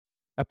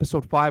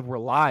Episode 5, we're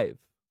live.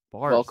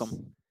 Bars.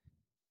 Welcome.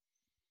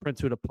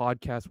 Prince Huda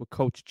podcast with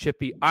Coach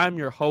Chippy. I'm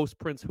your host,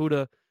 Prince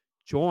Huda,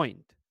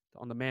 joined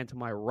on the man to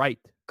my right.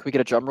 Can we get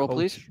a drum roll,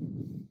 please?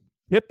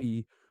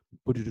 Chippy.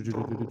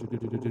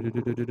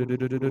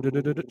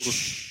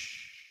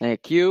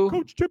 Thank you.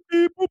 Coach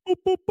Chippy. Boo, boo,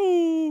 boo,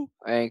 boo.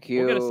 Thank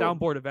you. We'll get a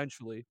soundboard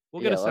eventually.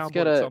 We'll get a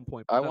soundboard at some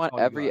point. I want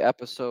every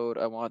episode,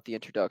 I want the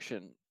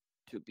introduction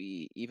to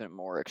be even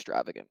more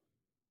extravagant.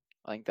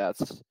 I think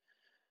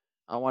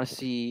I want to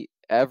see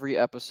every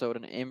episode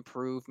an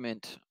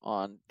improvement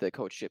on the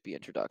Coach Chippy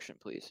introduction,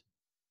 please.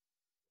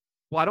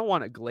 Well, I don't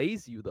want to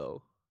glaze you,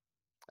 though.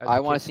 I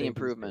want to see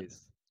improvement.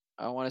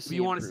 I want to see.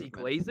 You want to see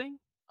glazing?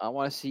 I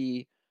want to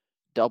see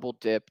double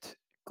dipped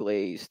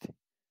glazed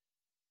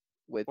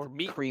with or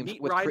meat, cream.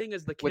 Meat riding,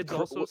 as the kids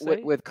also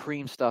say, with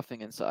cream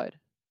stuffing inside.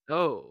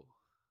 Oh,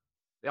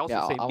 they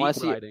also say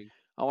meat riding.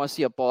 I want to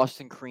see a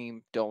Boston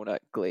cream donut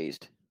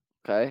glazed.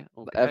 Okay.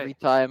 Every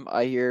time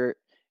I hear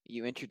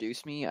you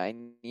introduce me, I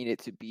need it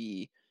to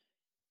be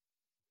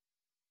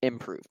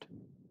improved.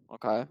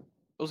 Okay. It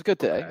was good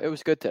today. Okay. It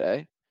was good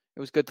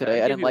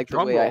today. I didn't like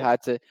the way I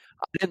had to.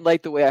 I didn't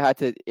like the way I had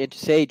to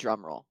say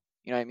drum roll.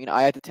 You know what I mean?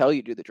 I had to tell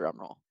you to do the drum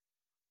roll.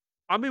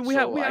 I mean, we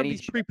have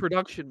these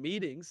pre-production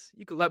meetings.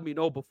 You could let me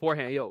know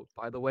beforehand. Yo,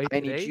 by the way, today,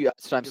 I need you.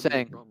 That's what I'm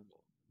saying.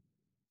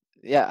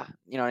 Yeah,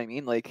 you know what I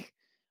mean. Like,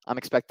 I'm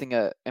expecting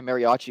a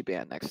mariachi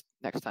band next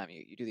time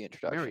you do the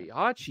introduction.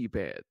 Mariachi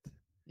band.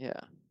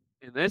 Yeah.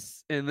 In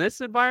this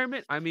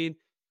environment, I mean,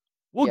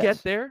 we'll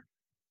get there.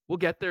 We'll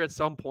get there at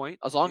some point.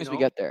 As long as we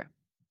get there.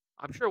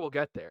 I'm sure we'll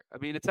get there. I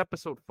mean, it's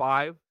episode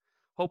 5.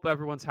 Hope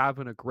everyone's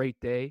having a great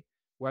day.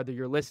 Whether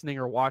you're listening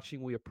or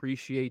watching, we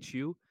appreciate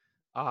you.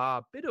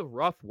 Bit of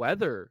rough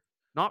weather,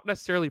 not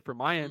necessarily for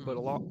my end, but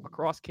a lot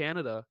across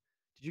Canada.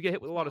 Did you get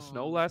hit with a lot of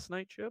snow last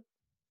night, Chip?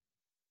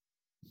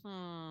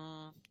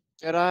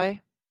 Did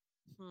I?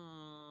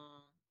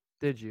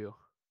 Did you?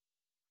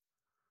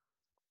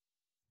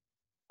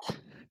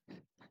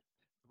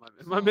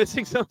 Am I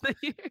missing something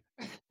here?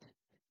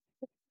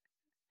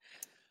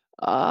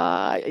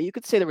 You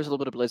could say there was a little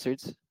bit of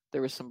blizzards.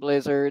 There was some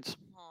blizzards.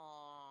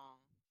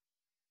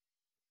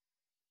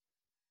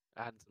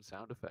 Adding some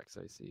sound effects,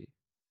 I see.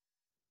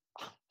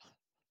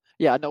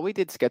 Yeah, no, we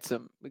got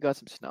some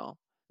snow.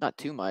 Not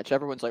too much.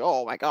 Everyone's like,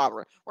 "Oh my God,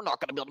 we're not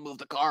gonna be able to move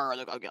the car."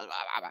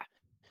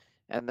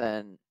 And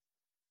then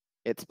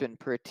it's been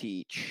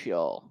pretty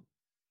chill,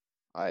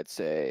 I'd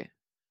say.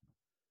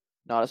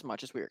 Not as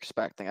much as we were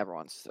expecting.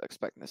 Everyone's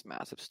expecting this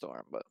massive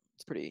storm, but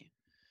it's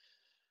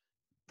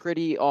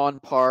pretty on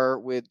par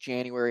with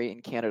January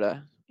in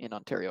Canada, in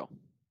Ontario.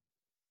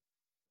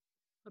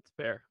 That's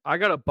fair. I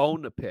got a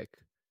bone to pick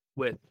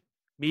with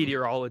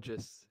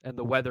meteorologists and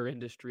the weather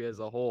industry as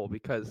a whole,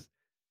 because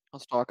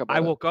let's talk about I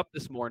woke up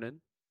this morning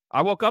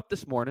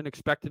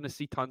expecting to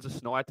see tons of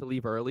snow. I had to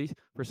leave early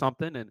for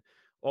something, and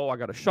I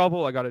got to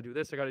shovel, I got to do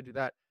this, I got to do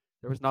that.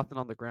 There was nothing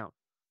on the ground.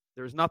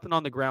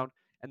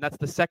 And that's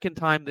the second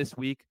time this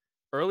week.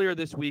 Earlier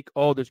this week,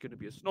 there's going to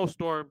be a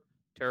snowstorm,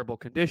 terrible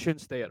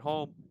conditions, stay at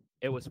home.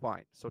 It was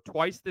fine. So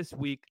twice this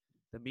week,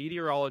 the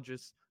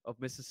meteorologists of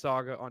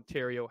Mississauga,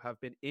 Ontario, have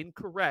been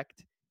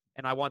incorrect,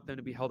 and I want them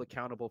to be held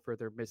accountable for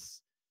their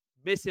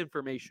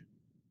misinformation.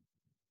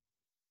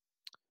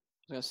 I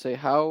was going to say,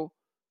 how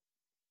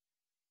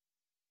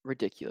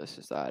ridiculous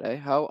is that, eh?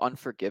 How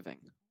unforgiving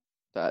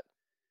that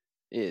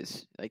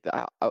is. Like,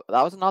 that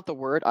was not the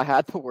word. I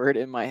had the word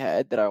in my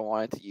head that I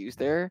wanted to use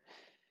there.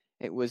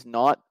 It was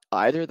not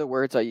either the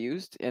words I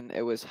used, and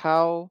it was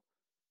how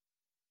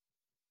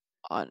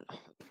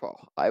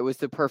it was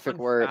the perfect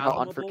word. How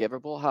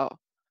unforgivable. How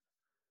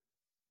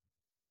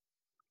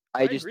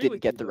I just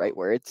didn't get the right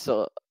word.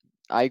 So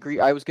I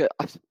agree. I was good.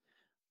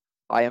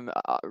 I am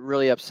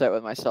really upset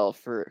with myself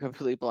for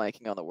completely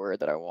blanking on the word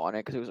that I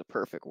wanted, because it was a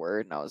perfect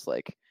word, and I was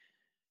like,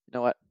 you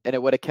know what? And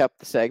it would have kept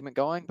the segment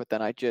going, but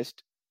then I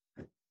just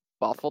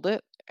buffled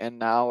it, and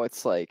now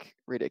it's like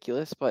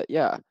ridiculous. But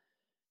yeah,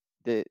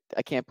 I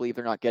can't believe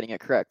they're not getting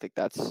it correct. Like,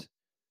 that's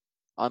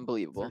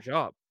unbelievable.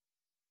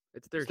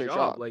 It's their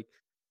job. Like,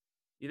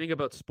 you think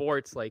about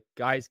sports, like,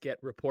 guys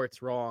get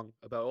reports wrong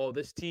about,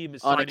 this team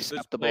is signing this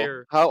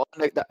player. I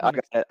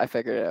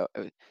figured it out.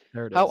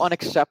 How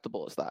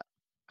unacceptable is that?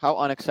 How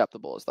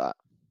unacceptable is that?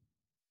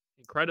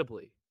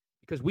 Incredibly,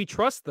 because we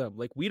trust them.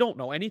 Like, we don't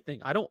know anything.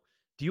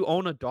 Do you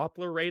own a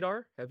Doppler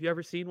radar? Have you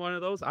ever seen one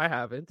of those? I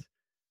haven't.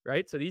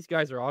 Right? So these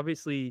guys are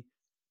obviously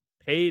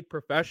paid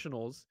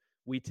professionals.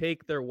 We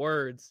take their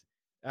words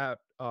at,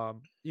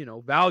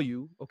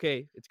 value.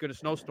 Okay, it's going to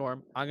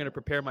snowstorm. I'm going to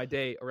prepare my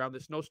day around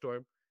this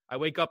snowstorm. I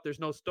wake up, there's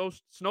no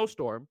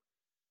snowstorm.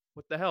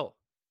 What the hell?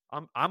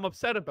 I'm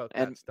upset about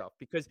that stuff,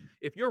 because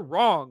if you're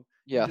wrong,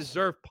 you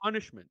deserve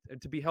punishment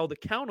and to be held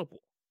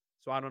accountable.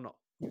 So I don't know.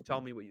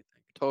 Tell me what you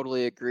think.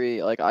 Totally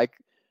agree. Like, I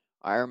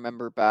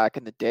remember back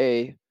in the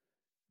day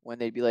when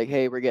they'd be like,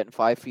 "Hey, we're getting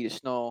 5 feet of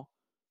snow."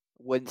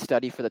 Wouldn't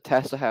study for the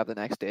test I have the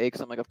next day,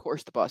 because I'm like, of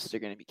course the buses are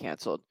going to be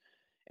canceled.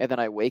 And then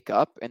I wake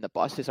up and the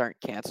buses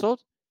aren't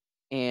canceled,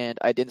 and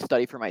I didn't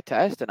study for my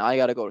test, and I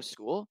got to go to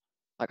school.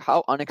 Like,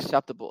 how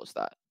unacceptable is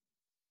that?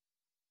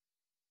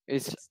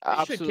 It's They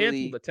should cancel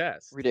absolutely the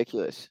test.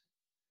 ridiculous.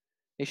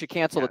 They should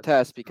cancel Yeah, the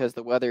test because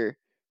the weather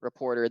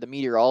reporter, the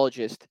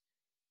meteorologist,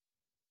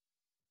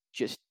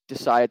 just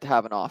decided to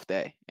have an off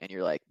day. And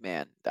you're like,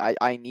 man,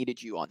 I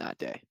needed you on that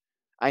day.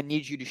 I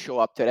need you to show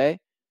up today.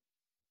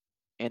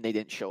 And they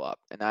didn't show up.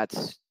 And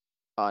that's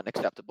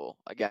unacceptable.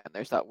 Again,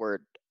 there's that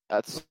word.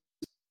 That's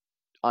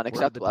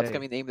word of the unacceptable. That's day.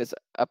 going to be named this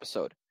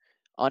episode.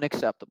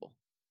 Unacceptable.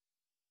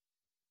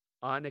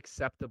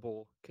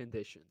 Unacceptable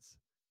conditions,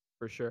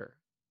 for sure.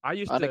 I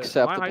used to.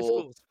 My high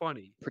school Unacceptable was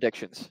funny.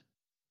 predictions.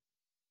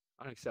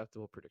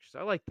 Unacceptable predictions.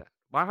 I like that.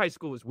 My high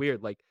school was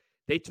weird. Like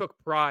they took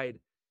pride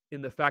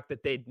in the fact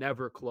that they'd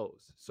never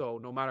close. So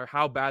no matter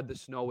how bad the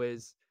snow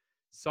is,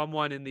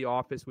 someone in the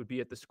office would be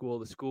at the school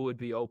would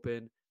be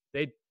open.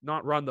 They'd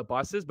not run the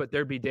buses, but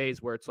there'd be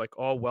days where it's like,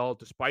 oh well,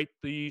 despite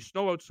the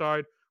snow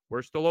outside,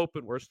 we're still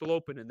open. We're still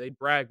open. And they'd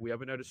brag, we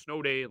haven't had a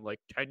snow day in like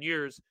 10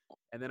 years.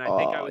 And then I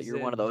think I Oh, was you're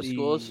one of in those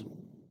schools?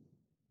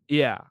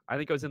 I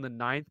think I was in the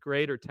 9th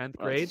grade or 10th That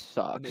grade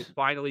when they sucks.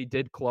 finally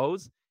did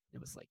close. It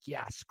was like,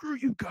 yeah, screw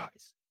you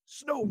guys.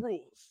 Snow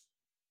rules.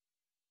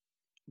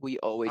 We I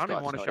always don't even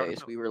got want to snow shout days.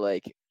 them out. We were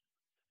like,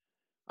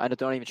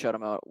 don't even shut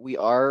them out.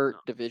 Our No.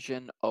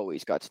 division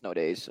always got snow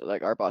days.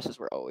 Like our buses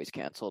were always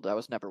canceled. I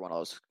was never one of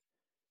those,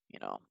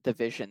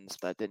 divisions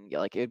that didn't get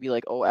like. It would be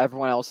like, oh,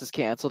 everyone else is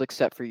canceled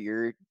except for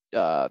your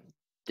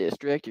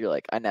district. You're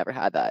like, I never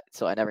had that,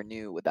 so I never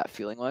knew what that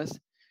feeling was.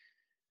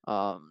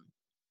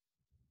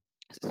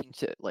 It seems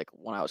to like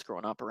when I was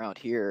growing up around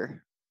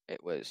here,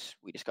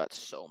 we just got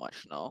so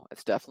much snow.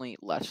 It's definitely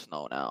less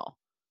snow now.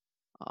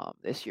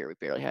 This year we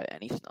barely had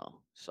any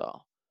snow,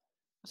 so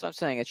that's what I'm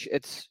saying.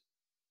 It's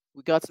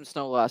we got some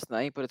snow last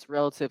night, but it's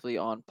relatively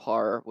on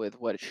par with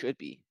what it should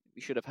be.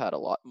 We should have had a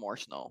lot more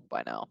snow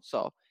by now,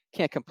 so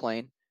can't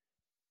complain.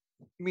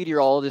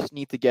 Meteorologists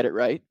need to get it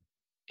right,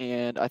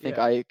 and I think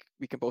Yeah,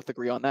 we can both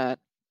agree on that.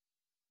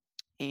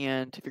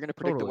 And if you're gonna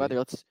predict the totally. weather,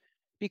 let's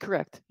be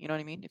correct. You know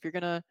what I mean? If you're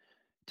gonna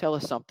tell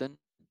us something,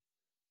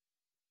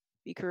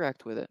 be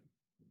correct with it.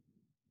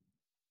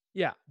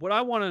 Yeah. What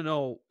I want to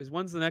know is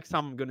when's the next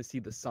time I'm going to see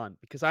the sun?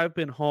 Because I've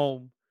been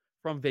home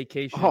from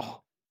vacation,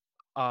 Oh,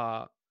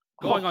 uh,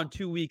 going on oh,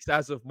 2 weeks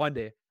as of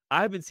Monday.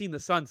 I haven't seen the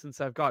sun since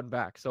I've gotten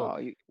back. So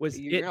oh! was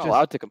You're it not just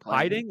allowed to complain.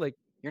 hiding? Like,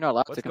 You're not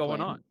allowed what's to going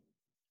complain. on?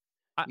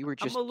 I, You were I'm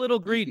just a little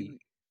greedy. you.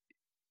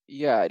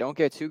 Yeah, don't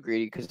get too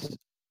greedy because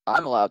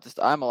I'm allowed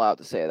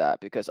to say that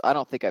because I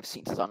don't think I've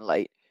seen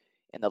sunlight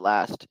in the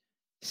last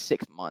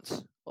 6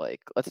 months.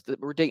 Like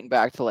we're dating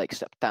back to like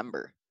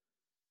September,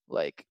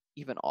 like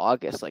even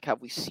August. Like,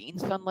 have we seen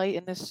sunlight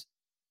in this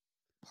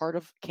part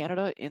of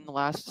Canada in the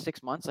last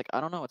 6 months? Like,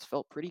 I don't know. It's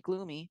felt pretty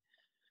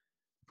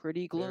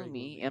Very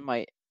gloomy, gloomy.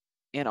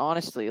 and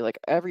honestly, like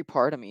every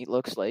part of me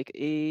looks like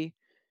a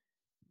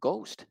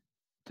ghost.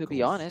 To be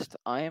Ghost. honest,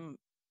 I'm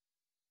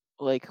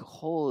like,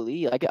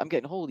 holy, I'm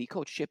getting holy,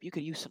 Coach Chip. You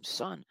could use some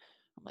sun.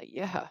 I'm like,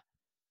 yeah,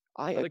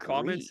 I Are the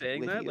comments agree saying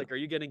with that? you. Like, are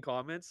you getting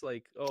comments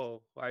like,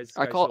 "Oh, why is this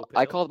guy so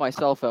I pale?" called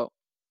myself out.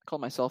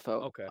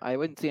 Okay. I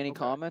wouldn't see any Okay.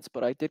 comments,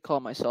 but I did call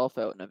myself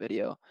out in a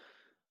video.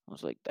 I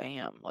was like,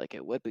 damn, like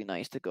it would be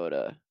nice to go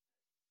to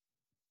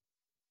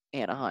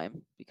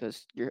Anaheim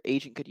because your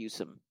agent could use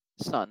some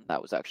sun.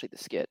 That was actually the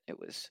skit. It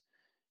was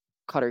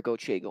Cutter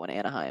Gauthier going to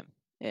Anaheim,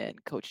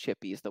 and Coach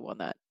Chippy is the one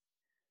that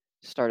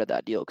started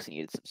that deal because he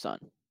needed some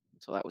sun.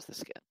 So that was the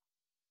skit.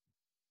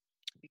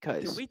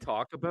 Can Because we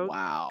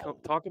wow,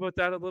 talk about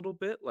that a little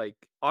bit? Like,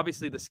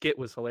 obviously the skit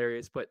was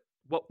hilarious, but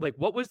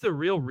what was the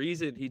real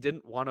reason he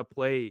didn't want to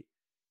play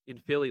in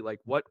Philly? Like,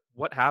 what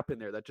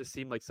happened there? That just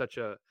seemed like such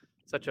a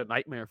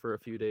nightmare for a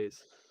few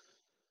days.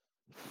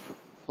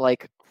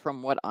 like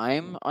from what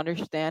I'm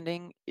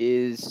understanding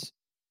is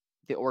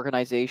the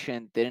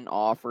organization didn't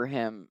offer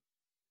him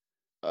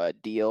a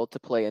deal to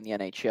play in the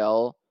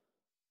NHL,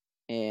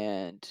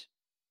 and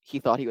he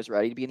thought he was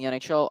ready to be in the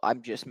NHL.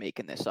 I'm just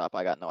making this up.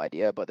 I got no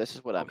idea, but this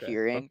is what I'm Okay.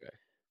 hearing. Okay.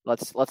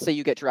 Let's say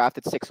you get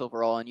drafted 6th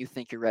overall and you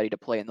think you're ready to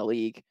play in the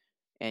league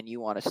and you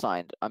want to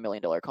sign $1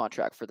 million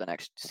contract for the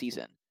next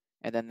season.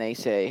 And then they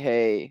say,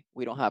 "Hey,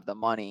 we don't have the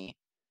money.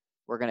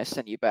 We're going to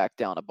send you back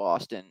down to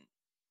Boston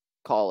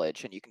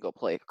College and you can go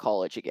play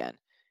college again."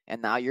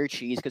 And now you're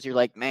cheese because you're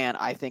like, "Man,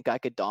 I think I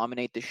could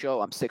dominate the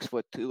show. I'm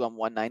 6'2", I'm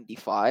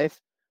 195.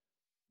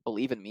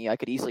 Believe in me, I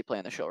could easily play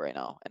in the show right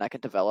now and I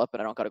can develop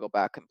and I don't got to go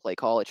back and play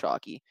college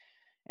hockey."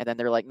 And then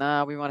they're like,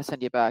 "Nah, we want to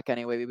send you back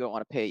anyway. We don't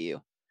want to pay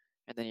you."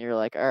 And then you're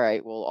like, "All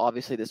right, well,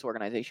 obviously this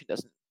organization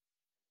doesn't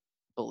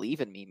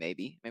believe in me.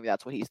 Maybe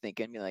that's what he's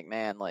thinking. Be like,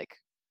 man, like,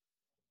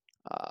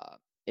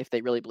 if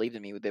they really believed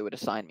in me, they would have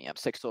signed me. I'm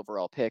 6th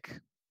overall pick.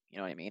 You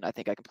know what I mean? I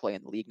think I can play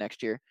in the league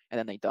next year." And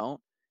then they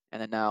don't.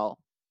 And then now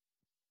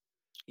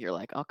you're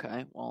like,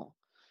 okay, well,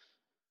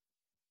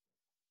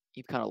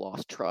 you've kind of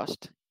lost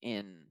trust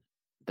in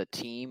the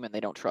team, and they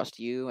don't trust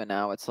you. And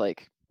now it's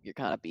like you're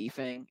kind of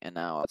beefing, and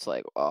now it's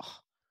like, oh,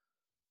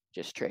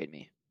 just trade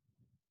me.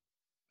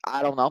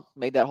 I don't know.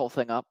 Made that whole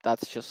thing up.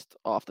 That's just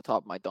off the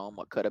top of my dome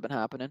what could have been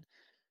happening.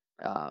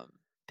 Um,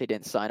 they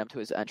didn't sign him to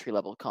his entry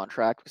level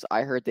contract because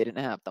I heard they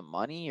didn't have the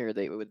money, or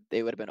they would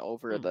have been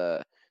over Hmm.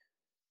 the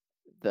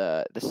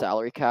the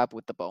salary cap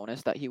with the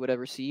bonus that he would have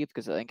received,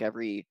 because I think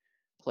every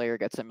player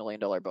gets $1 million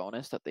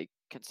bonus that they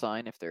can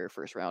sign if they're a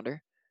first rounder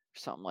or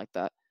something like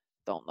that.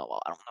 I don't know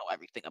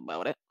everything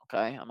about it.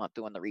 Okay, I'm not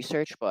doing the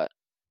research, but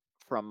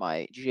from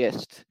the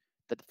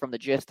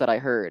gist that I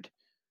heard,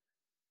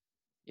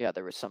 yeah,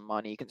 there was some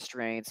money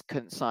constraints,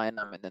 couldn't sign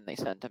him, and then they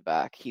sent him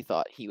back. He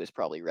thought he was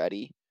probably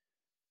ready,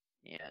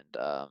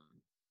 and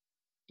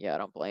yeah, I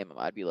don't blame him.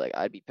 I'd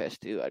be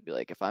pissed too. I'd be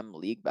like, if I'm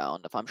league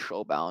bound, if I'm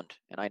show bound,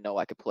 and I know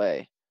I could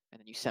play, and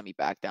then you send me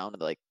back down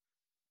to like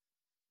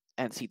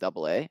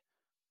NCAA,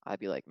 I'd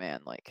be like,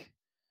 man, like,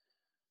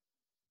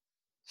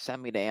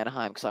 send me to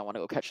Anaheim because I want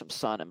to go catch some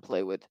sun and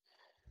play with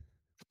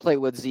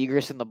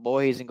Zegras and the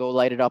boys and go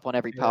light it up on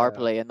every power Yeah.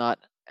 play and not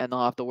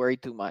have to worry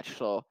too much.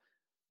 So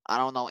I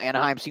don't know.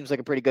 Anaheim seems like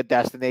a pretty good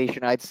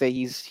destination. I'd say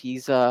he's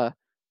feeling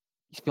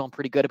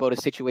pretty good about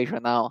his situation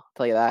now. I'll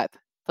tell you that.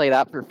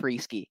 For free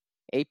ski.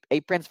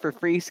 Aprons for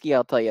free ski.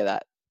 I'll tell you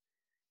that.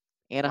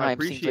 Anaheim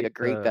seems like a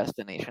great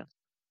destination.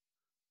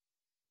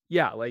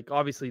 Yeah, like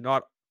obviously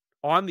not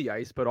on the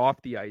ice, but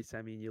off the ice.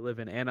 I mean, you live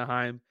in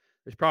Anaheim.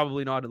 There's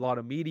probably not a lot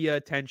of media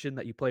attention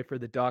that you play for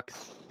the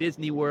Ducks.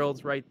 Disney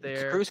World's right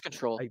there. It's cruise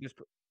control.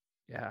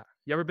 Yeah.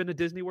 You ever been to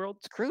Disney World?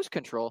 It's cruise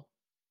control.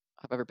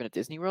 I've ever been to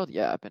Disney World?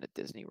 Yeah, I've been to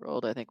Disney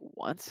World, I think,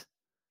 once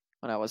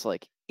when I was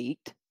like 8.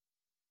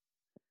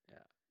 Yeah.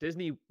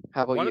 Disney.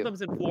 How about one you? Of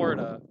them's in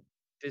Florida,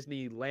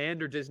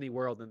 Disneyland or Disney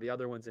World, and the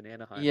other one's in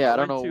Anaheim. Yeah, I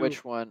don't know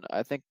which one.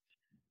 I think.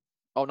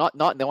 Oh,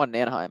 not the one in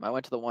Anaheim. I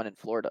went to the one in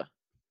Florida.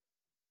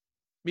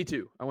 Me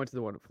too. I went to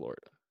the one in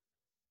Florida.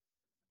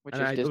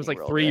 It was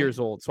like 3 years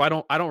old, so I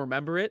don't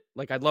remember it.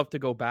 Like, I'd love to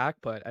go back,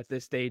 but at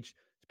this stage,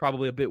 it's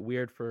probably a bit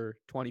weird for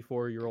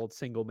 24-year-old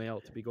single male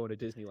to be going to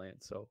Disneyland.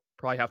 So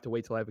probably have to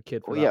wait till I have a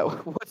kid for that. Yeah,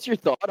 what's your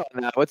thought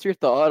on that? What's your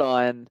thought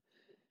on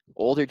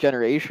older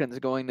generations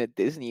going to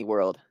Disney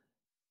World?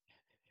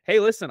 Hey,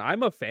 listen,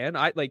 I'm a fan.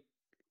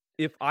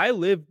 If I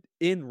lived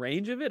in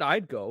range of it,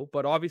 I'd go.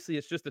 But obviously,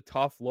 it's just a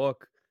tough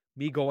look.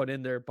 Me going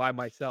in there by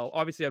myself.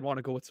 Obviously, I'd want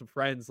to go with some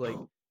friends, like,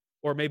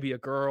 or maybe a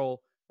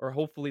girl, or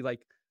hopefully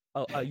like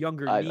a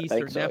younger niece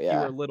or nephew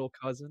or little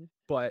cousin.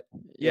 But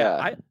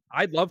yeah,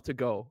 I'd love to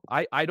go.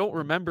 I don't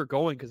remember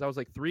going because I was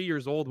like 3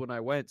 years old when I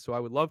went, so I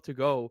would love to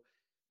go,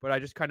 but I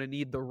just kind of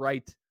need the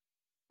right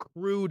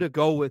crew to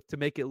go with to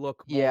make it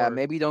look more. Yeah,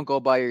 maybe don't go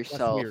by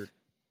yourself. Weird.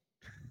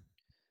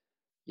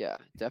 Yeah,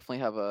 definitely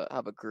have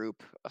a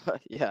group.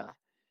 Yeah,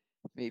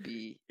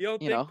 maybe. You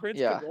don't think Prince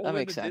could roll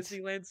into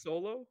Disneyland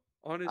solo?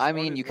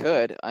 You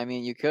could.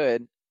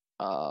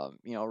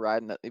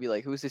 Riding that. Maybe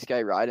like, who's this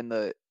guy riding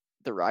the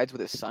rides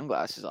with his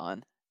sunglasses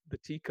on? The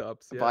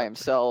teacups, by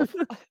himself.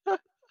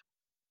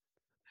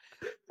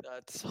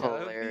 That's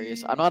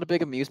hilarious. I'm not a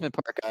big amusement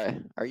park guy.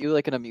 Are you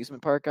like an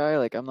amusement park guy?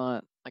 Like, I'm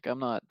not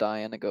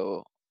dying to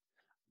go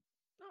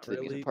to the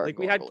amusement park. Like,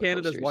 we had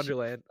Canada's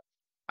Wonderland.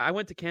 I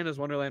went to Canada's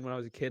Wonderland when I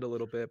was a kid a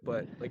little bit,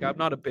 but like, I'm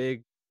not a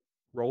big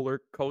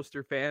roller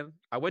coaster fan.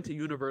 I went to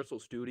Universal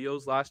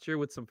Studios last year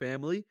with some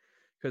family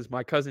because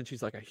my cousin,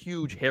 she's like a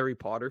huge Harry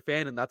Potter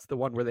fan, and that's the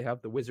one where they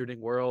have the Wizarding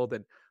World.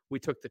 And we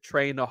took the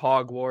train to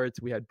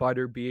Hogwarts. We had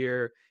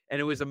butterbeer, and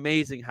it was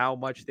amazing how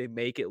much they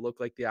make it look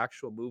like the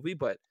actual movie.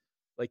 But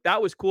like, that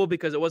was cool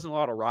because it wasn't a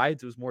lot of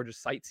rides. It was more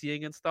just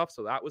sightseeing and stuff.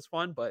 So that was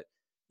fun. But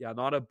yeah,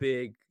 not a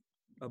big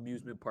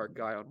amusement park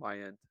guy on my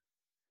end.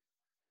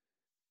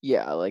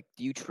 Yeah, like,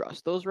 do you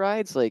trust those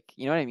rides? Like,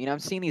 you know what I mean? I'm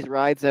seeing these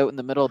rides out in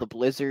the middle of the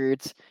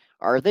blizzards.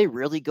 Are they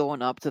really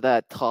going up to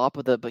that top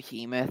of the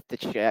behemoth to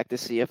check to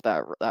see if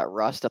that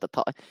rust at the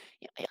top?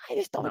 I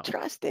just don't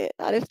trust it.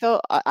 I just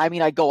don't. I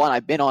mean, I go on.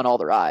 I've been on all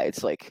the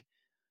rides. Like,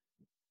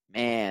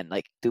 man,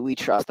 like, do we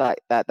trust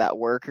that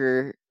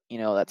worker?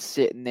 That's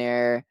sitting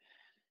there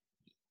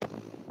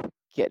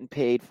getting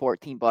paid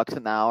 $14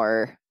 an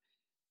hour.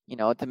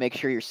 To make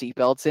sure your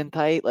seatbelt's in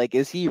tight. Like,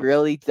 is he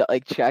really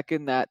like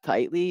checking that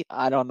tightly?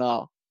 I don't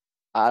know.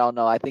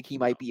 I think he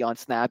might be on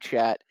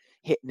Snapchat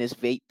hitting his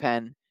vape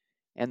pen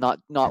and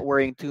not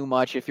worrying too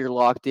much if you're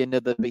locked into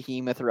the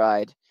behemoth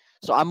ride.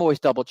 So I'm always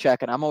double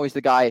checking. I'm always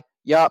the guy.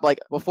 Yeah, like,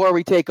 before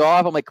we take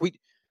off, I'm like, can we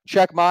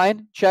check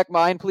mine? Check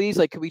mine, please.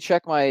 Like, can we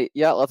check my?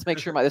 Yeah, let's make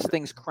sure this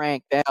thing's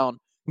cranked down.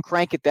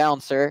 Crank it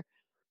down, sir.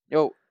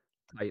 Yo,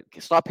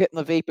 stop hitting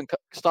the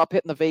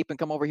vape and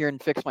come over here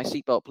and fix my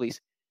seatbelt,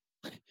 please.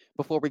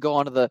 Before we go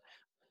on to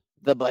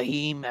the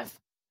behemoth.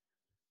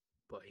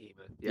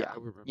 Yeah, I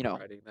remember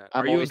writing that.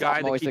 I'm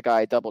always the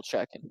guy double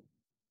checking.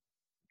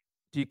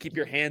 Do you keep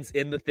your hands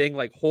in the thing,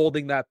 like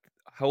holding that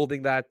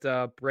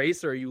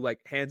brace, or are you like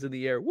hands in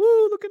the air?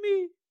 Woo, look at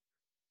me.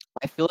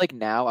 I feel like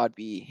now I'd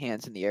be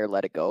hands in the air,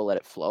 let it go, let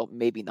it float.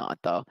 Maybe not,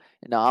 though.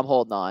 No, I'm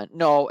holding on.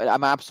 No,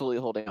 I'm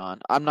absolutely holding on.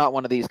 I'm not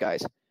one of these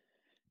guys.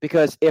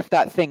 Because if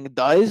that thing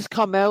does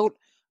come out,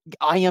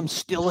 I am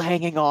still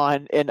hanging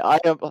on, and I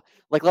am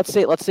like, let's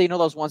say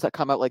those ones that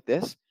come out like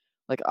this,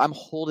 like, I'm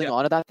holding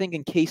on to that thing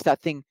in case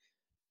that thing,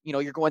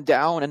 you're going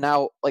down, and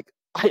now, like,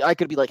 I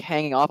could be like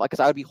hanging off, because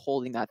I would be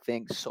holding that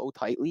thing so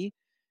tightly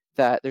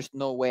that there's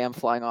no way I'm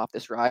flying off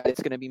this ride. I'm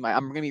gonna be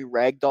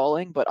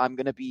ragdolling, but I'm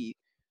gonna be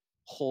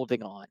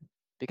holding on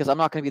because I'm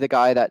not going to be the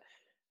guy that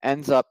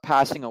ends up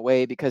passing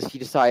away because he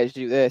decided to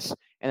do this,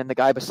 and then the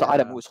guy beside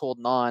him who was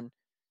holding on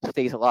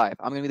stays alive.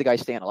 I'm going to be the guy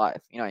staying alive.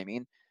 You know what I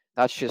mean?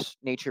 That's just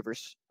nature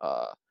versus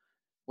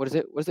what is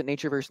it? What is it?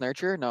 Nature versus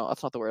nurture? No,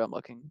 that's not the word I'm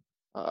looking.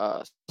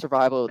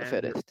 Survival of the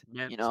fittest.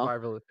 You know?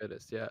 Survival of the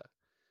fittest. Yeah.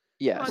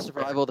 Yeah,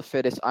 survival of the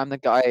fittest. I'm the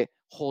guy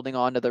holding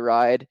on to the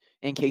ride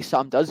in case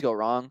something does go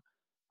wrong.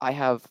 I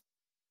have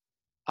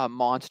a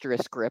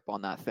monstrous grip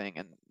on that thing,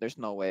 and there's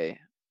no way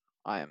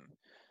I'm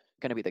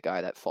gonna be the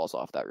guy that falls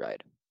off that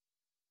ride.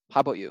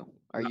 How about you?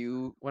 Are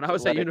you when I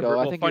was let at it go?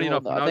 Universal? Well, funny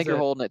enough, I think you're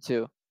holding it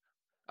too.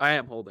 I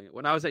am holding it.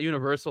 When I was at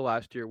Universal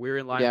last year, we were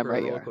in line for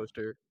a roller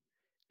coaster,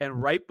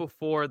 and right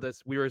before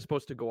this, we were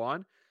supposed to go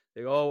on.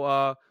 They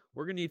go,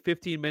 we're gonna need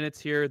 15 minutes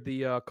here.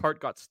 The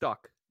cart got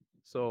stuck.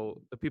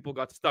 So the people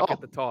got stuck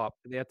at the top,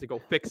 and they had to go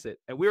fix it.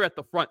 And we were at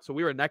the front, so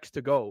we were next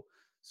to go.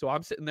 So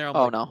I'm sitting there. I'm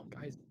like, no,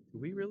 guys, do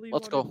we really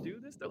want to do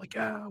this? They're like,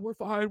 yeah, we're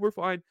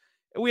fine.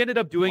 And we ended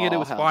up doing it. It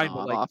was fine, no,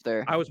 but I'm like, off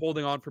there. I was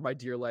holding on for my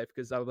dear life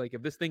because I was like,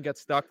 if this thing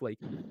gets stuck, like,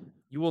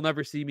 you will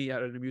never see me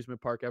at an amusement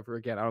park ever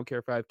again. I don't care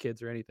if I have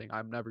kids or anything.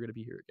 I'm never gonna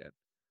be here again.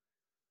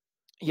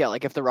 Yeah,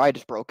 like if the ride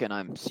is broken,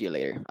 I'm see you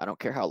later. I don't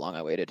care how long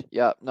I waited.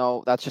 Yeah,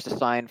 no, that's just a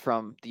sign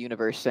from the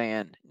universe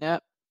saying, nah,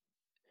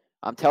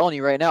 I'm telling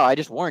you right now, I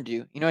just warned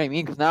you. You know what I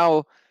mean? Because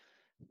now,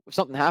 if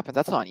something happens,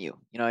 that's on you.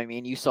 You know what I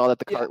mean? You saw that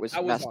the cart was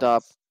messed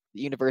up.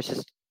 The universe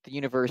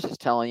is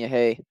telling you,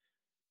 hey,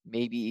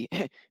 maybe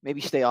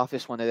stay off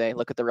this one today.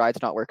 Look at the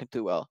ride's not working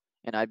too well.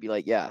 And I'd be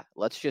like, yeah,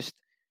 let's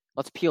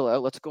peel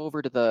out. Let's go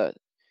over to the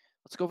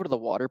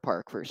water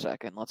park for a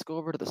second. Let's go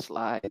over to the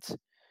slides.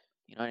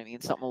 You know what I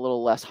mean? Something a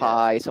little less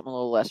high, something a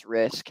little less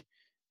risk.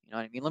 You know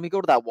what I mean? Let me go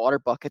to that water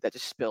bucket that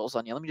just spills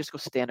on you. Let me just go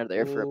stand under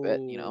there for a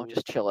bit. You know,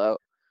 just chill out.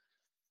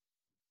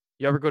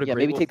 You ever go to Great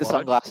maybe Wolf take the Lodge?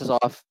 sunglasses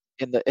off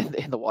in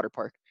the water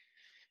park.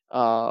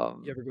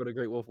 You ever go to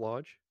Great Wolf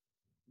Lodge?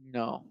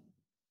 No.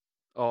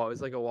 Oh, it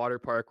was like a water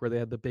park where they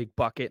had the big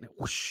bucket and it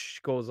whoosh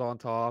goes on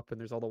top,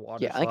 and there's all the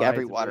water. Yeah, I think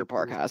every water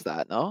park has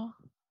that. No.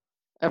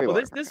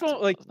 Well, this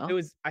one, like, it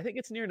was. I think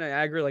it's near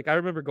Niagara. Like, I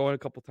remember going a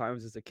couple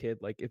times as a kid.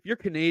 Like, if you're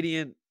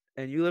Canadian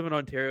and you live in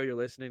Ontario, you're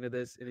listening to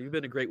this, and you've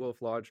been to Great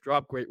Wolf Lodge,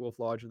 drop Great Wolf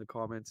Lodge in the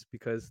comments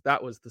because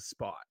that was the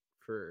spot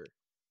for.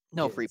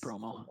 No free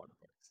promo.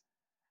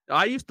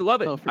 I used to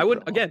love it. I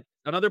would again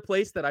another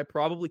place that I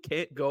probably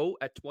can't go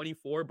at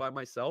 24 by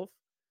myself,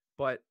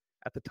 but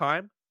at the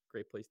time,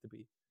 great place to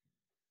be.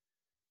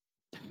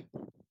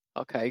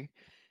 Okay,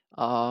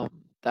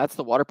 that's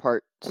the water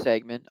park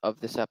segment of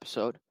this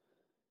episode.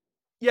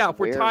 Yeah, if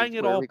we're tying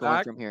it all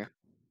back from here,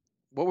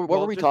 what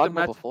were we talking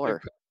about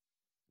before?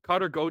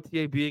 Cutter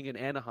Gauthier being in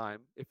Anaheim.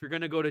 If you're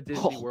gonna go to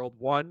Disney World,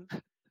 one,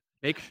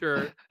 make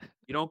sure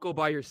you don't go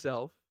by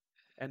yourself,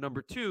 and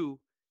number two,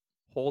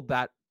 hold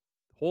that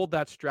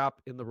strap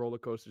in the roller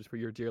coasters for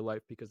your dear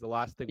life, because the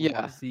last thing we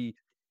want to see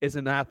is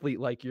an athlete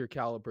like your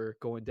caliber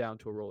going down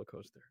to a roller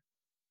coaster.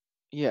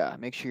 Yeah,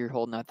 make sure you're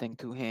holding that thing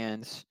 2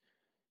 hands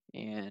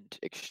and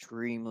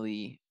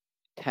extremely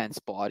tense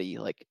body,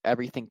 like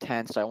everything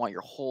tense. I want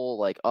your whole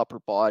like upper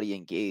body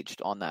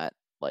engaged on that,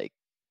 like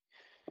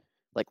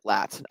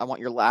lats. I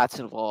want your lats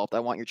involved. I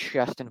want your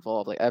chest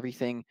involved, like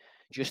everything,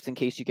 just in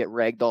case you get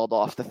ragdolled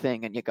off the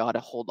thing and you gotta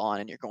hold on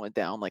and you're going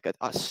down like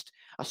a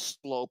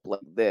slope like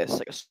this,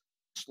 like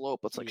a slope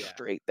that's like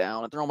straight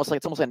down, and they're almost like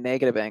it's almost a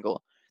negative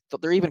angle. So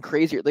they're even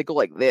crazier. They go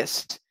like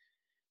this.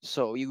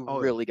 So you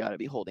really got to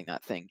be holding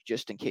that thing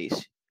just in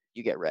case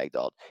you get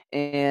ragdolled.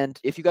 And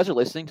if you guys are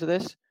listening to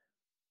this,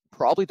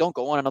 probably don't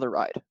go on another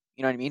ride.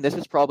 You know what I mean? This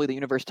is probably the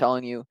universe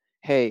telling you,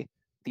 hey,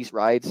 these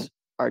rides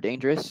are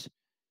dangerous,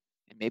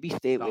 and maybe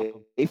stay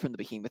away from the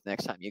behemoth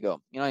next time you go.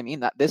 You know what I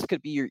mean? That this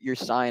could be your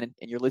sign,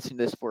 and you're listening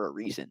to this for a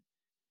reason,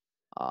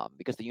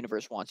 because the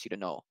universe wants you to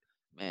know,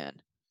 man,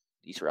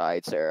 these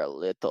rides are a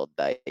little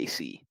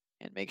dicey,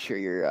 and make sure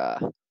you're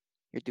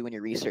doing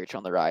your research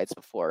on the rides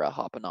before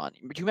hopping on. Do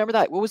you remember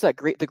that? What was that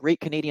the Great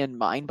Canadian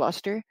Mind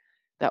Buster?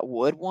 That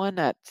wood one,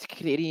 that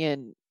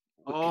Canadian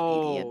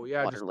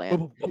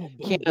Wonderland.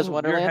 Canada's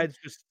Wonderland.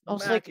 I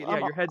was like,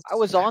 I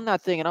was on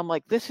that thing, and I'm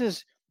like, this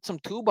is some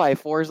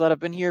 2x4s that have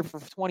been here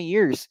for 20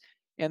 years.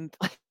 And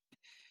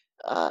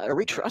are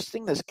we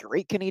trusting this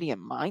Great Canadian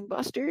Mind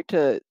Buster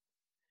to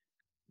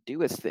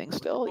do its thing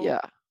still?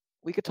 Yeah.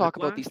 We could talk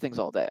about these things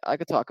all day. I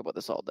could talk about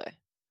this all day.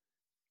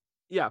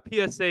 Yeah,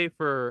 PSA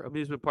for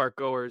amusement park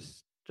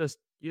goers, just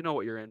you know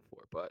what you're in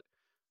for, but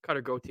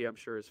Cutter Gauthier, I'm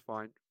sure, is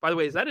fine. By the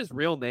way, is that his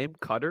real name,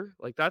 Cutter?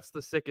 Like, that's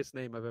the sickest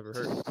name I've ever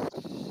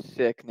heard.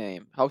 Sick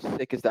name. How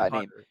sick is that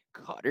name?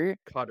 Cutter?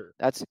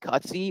 That's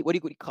Cutsy? What do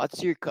you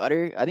Cutsy or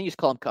Cutter? I think you just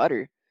call him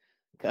Cutter.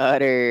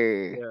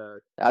 Cutter. Yeah,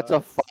 that's a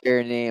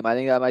fire name. I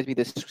think that might be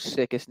the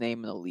sickest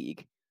name in the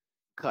league.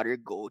 Cutter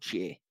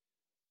Gauthier.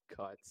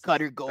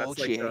 Cutter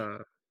Gauthier.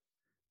 Like,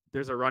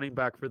 there's a running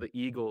back for the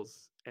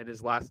Eagles, and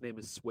his last name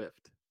is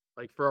Swift.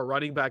 Like, for a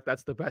running back,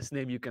 that's the best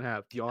name you can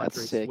have.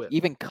 That's sick. Swift.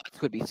 Even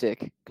Cuts would be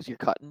sick because you're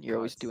cutting. You're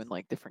always doing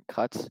like different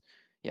cuts.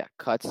 Yeah,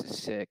 Cuts is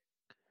sick.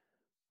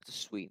 It's a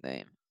sweet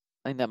name.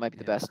 I think that might be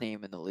the best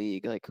name in the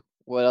league. Like,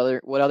 what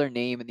other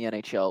name in the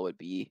NHL would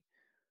be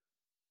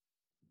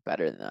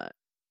better than that.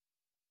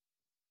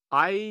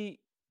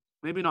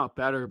 Maybe not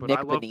better, but Nick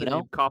I love the Bonino?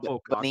 name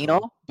Capo Bonino?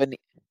 Caco. Boni-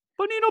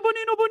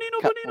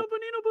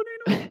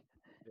 Bonino.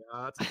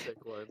 Yeah, that's a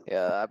sick one.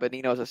 yeah,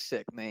 Bonino's a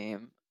sick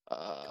name.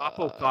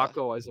 Capo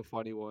Caco is a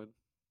funny one.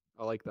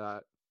 I like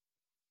that.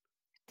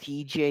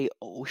 TJ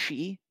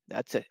Oshie?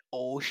 That's a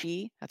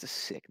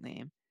sick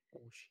name.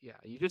 Yeah,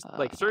 you just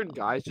like certain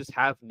guys just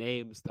have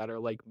names that are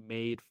like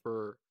made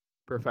for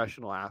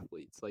professional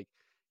athletes. Like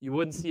you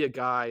wouldn't see a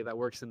guy that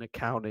works in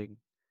accounting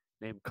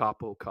named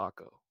Capo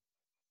Caco.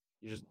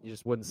 You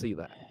just wouldn't see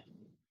that.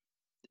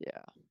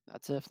 Yeah,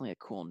 that's definitely a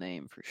cool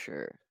name for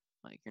sure.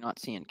 Like you're not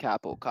seeing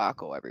Capo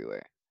Caco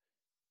everywhere.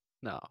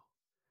 No.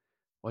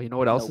 Well, you know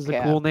what else is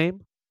a cool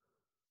name?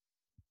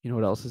 You know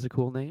what else is a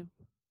cool name?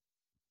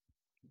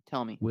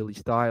 Tell me. Willie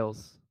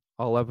Styles.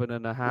 11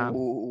 and a half,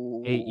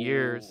 8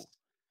 years.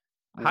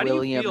 How do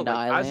you feel? William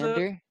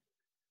Nylander?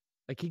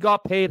 Like he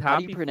got paid How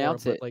do happy you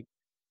pronounce for it, it? but like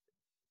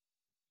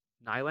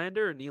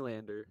Nylander or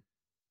Nylander?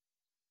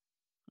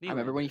 I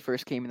remember when he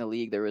first came in the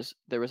league, there was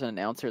an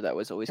announcer that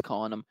was always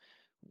calling him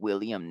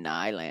William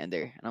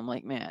Nylander, and I'm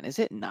like, man, is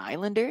it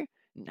Nylander?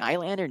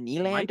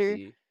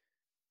 Nylander?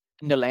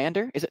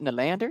 Nylander? Is it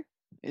Nylander?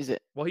 Is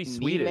it? Well, he's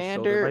Swedish,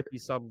 so there might be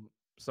some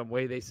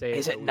way they say it.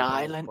 Is it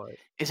Nylander?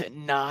 Is it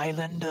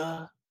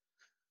Nylander?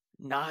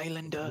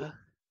 Nylander.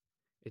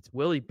 It's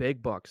Willie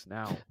Big Bucks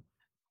now.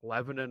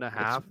 11 and a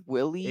half,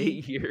 Willie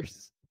 8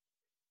 years.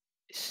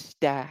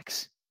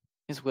 Stacks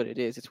is what it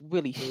is. It's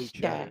Willie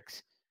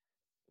Stacks.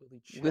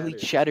 Willie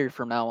Cheddar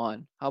from now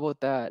on. How about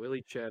that?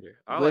 Willie Cheddar.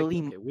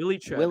 Willie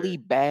Cheddar. Willie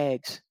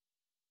Bags.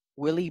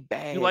 Willie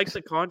Bags. You like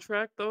the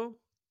contract though?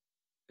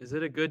 Is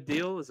it a good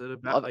deal? Is it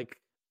about like?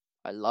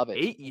 I love it.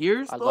 8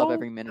 years. I love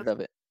every minute of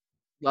it.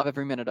 Love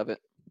every minute of it.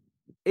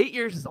 8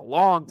 years is a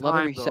long time. Love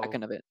every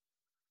second of it.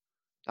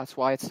 That's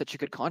why it's such a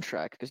good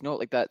contract. Because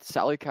like that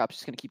salary cap's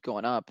just gonna keep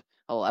going up.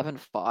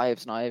 11.5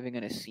 is not even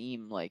gonna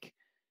seem like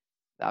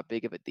that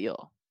big of a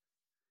deal.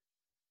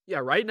 Yeah,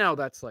 right now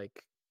that's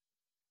like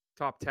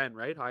top 10,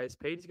 right? Highest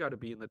paid. He's got to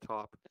be in the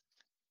top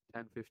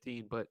 10,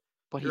 15. But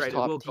he's right,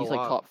 he's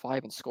like top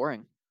 5 in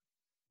scoring.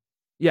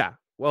 Yeah,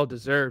 well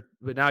deserved.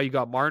 But now you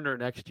got Marner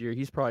next year.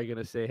 He's probably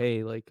gonna say,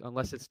 hey, like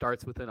unless it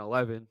starts within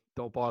 11,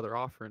 don't bother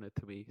offering it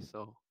to me.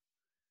 So.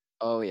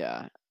 Oh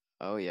yeah.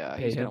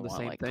 He's gonna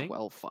want like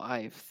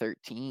 12.5,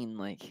 13.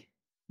 Like.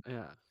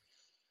 Yeah.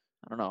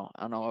 I don't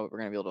know what we're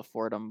gonna be able to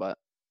afford him, but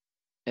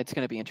it's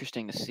gonna be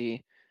interesting to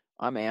see.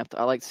 I'm amped.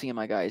 I like seeing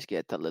my guys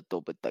get a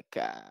little bit of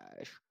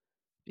cash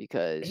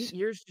because 8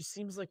 years just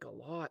seems like a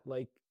lot.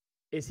 Like,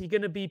 is he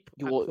gonna be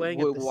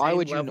playing at the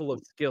same level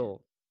of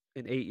skill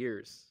in 8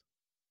 years?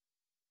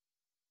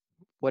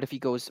 What if he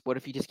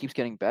just keeps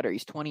getting better?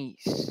 He's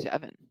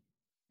 27,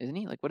 isn't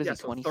he? Like, what is he,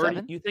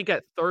 27? You think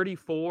at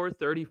 34,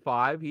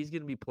 35, he's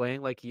gonna be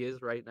playing like he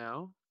is right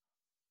now?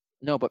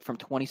 No, but from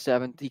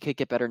 27, he could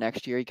get better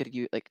next year. He could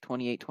get like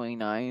 28,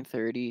 29,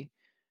 30.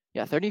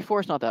 Yeah,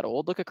 34 is not that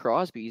old. Look at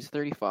Crosby. He's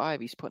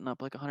 35. He's putting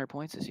up like 100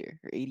 points this year,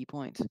 or 80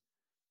 points.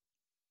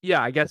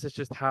 Yeah, I guess it's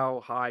just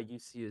how high you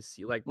see his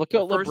like. Look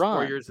at first LeBron.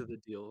 4 years of the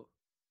deal.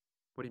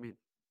 What do you mean?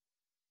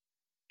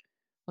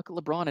 Look at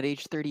LeBron at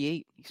age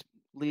 38. He's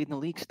leading the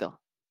league still.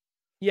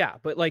 Yeah,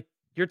 but like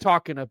you're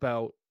talking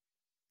about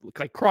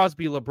like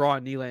Crosby,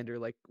 LeBron, Nylander.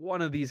 Like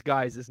one of these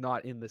guys is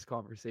not in this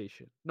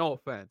conversation. No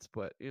offense,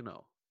 but you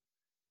know.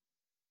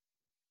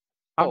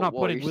 I'm not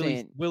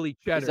putting Willie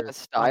Cheddar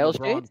on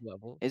LeBron's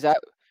level. Is that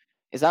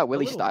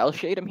Willie Style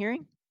shade I'm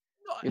hearing?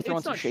 No, you're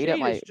throwing some shade at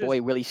my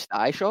boy Willie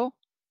Style show?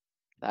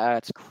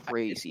 That's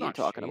crazy. You're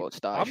talking about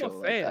Style show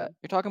like that.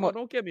 You're talking about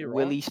don't get me wrong.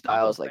 Willie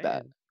Styles like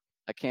that.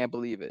 I can't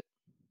believe it.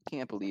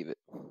 He's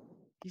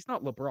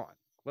not LeBron.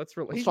 Let's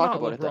talk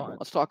about it then.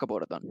 Let's talk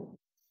about it then.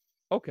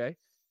 Okay.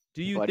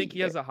 Do you think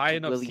he has a high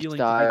enough ceiling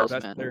Styles, to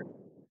be the best player?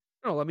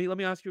 No, let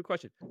me ask you a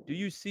question. Do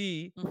you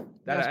see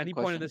that at any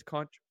point in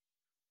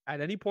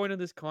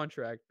this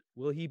contract,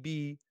 will he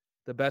be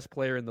the best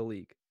player in the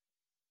league?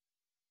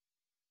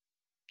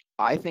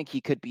 I think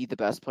he could be the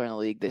best player in the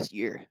league this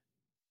year.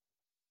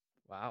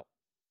 Wow.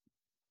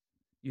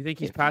 You think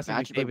he's passing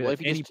McDavid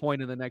at any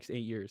point in the next 8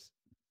 years?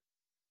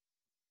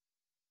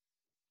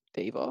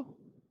 Davo?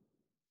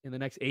 In the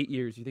next 8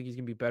 years, you think he's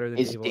going to be better than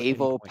Davo? Is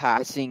Davo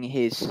passing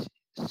his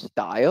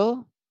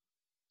style?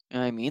 You know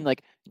what I mean?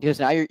 Like, because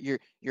now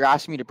you're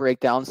asking me to break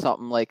down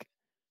something like,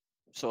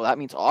 so that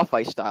means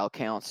off-ice style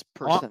counts,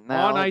 personality,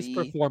 on-ice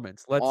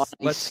performance.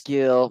 Let's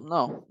skill.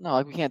 No,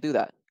 like we can't do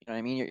that. You know what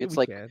I mean? It's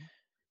like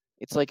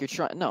you're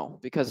trying. No,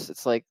 because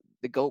it's like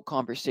the GOAT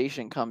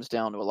conversation comes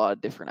down to a lot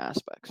of different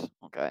aspects.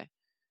 Okay,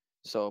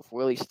 so if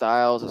Willie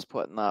Styles is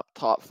putting up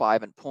top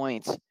 5 in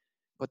points,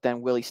 but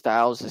then Willie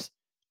Styles is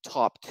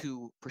top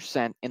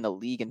 2% in the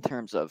league in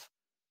terms of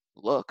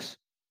looks,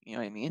 you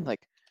know what I mean?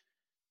 Like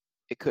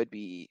it could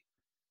be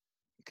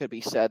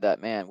said that,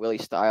 man, Willie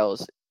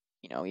Styles,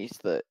 you know, he's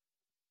the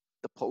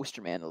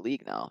poster man in the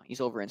league now.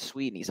 He's over in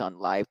Sweden. He's on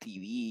live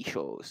TV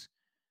shows.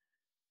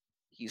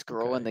 He's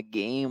growing the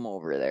game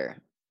over there.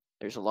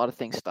 There's a lot of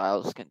things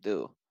Styles can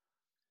do.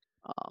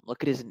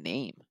 Look at his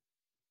name.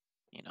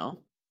 You know,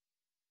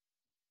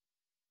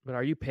 But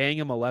are you paying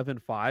him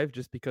 11.5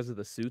 just because of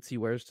the suits he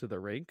wears to the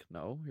rink?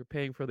 No, you're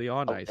paying for the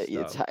on Oh, ice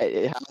stuff.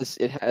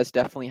 it has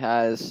definitely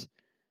has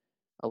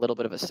a little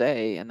bit of a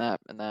say in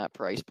that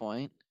price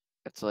point.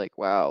 It's like,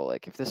 wow,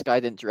 like if this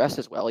guy didn't dress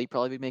as well, he'd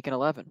probably be making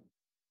 11.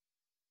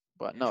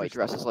 But no, he Interesting.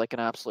 dresses like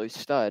an absolute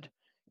stud.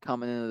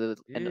 Coming into the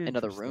room with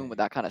Interesting.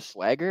 that kind of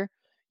swagger,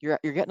 you're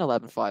getting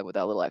 11.5 with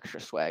that little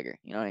extra swagger.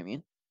 You know what I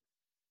mean?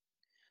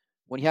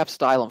 When you have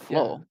style and Yeah.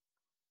 flow,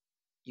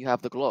 you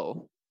have the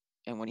glow,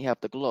 and when you have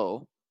the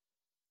glow,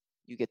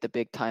 you get the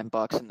big time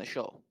bucks in the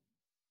show.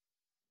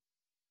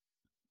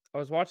 I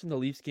was watching the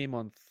Leafs game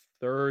on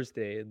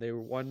Thursday, and they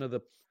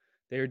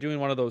were doing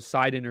one of those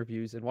side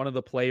interviews, and one of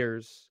the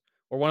players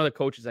or one of the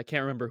coaches, I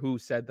can't remember who,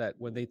 said that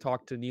when they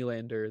talked to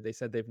Nylander, they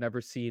said they've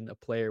never seen a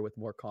player with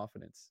more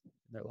confidence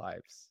in their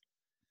lives,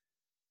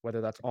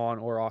 whether that's on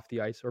or off the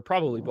ice, or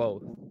probably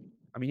both.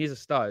 I mean, he's a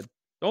stud.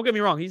 Don't get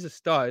me wrong, he's a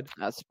stud.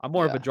 That's I'm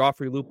more of a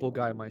Joffrey Lupul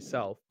guy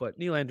myself, but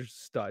Nylander's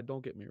a stud.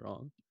 Don't get me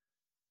wrong.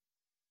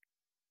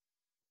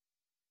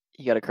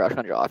 You got a crush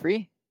on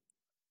Joffrey?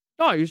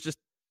 No, he's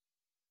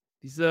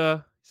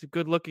a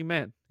good looking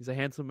man. He's a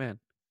handsome man.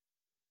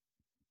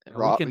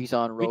 He's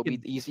on Roby.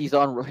 He's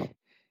on.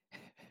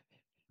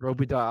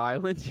 Robida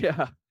Island.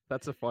 Yeah,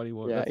 that's a funny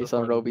one. Yeah, That's a he's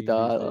on funny Roby meme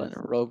these Island.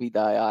 days. Roby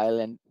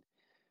Island.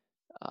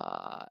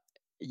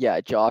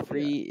 Yeah,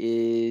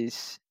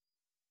 Joffrey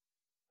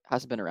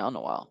hasn't been around in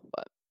a while,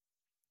 but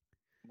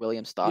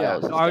William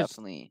Styles is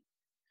definitely.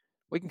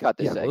 We can cut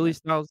this segment. Willie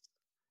Styles.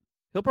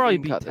 He'll probably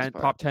be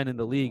top 10 in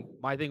the league.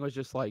 My thing was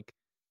just like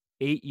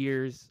 8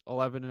 years,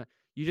 11.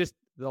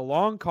 The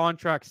long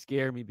contracts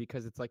scare me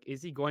because it's like,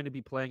 is he going to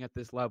be playing at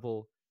this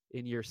level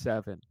in year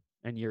 7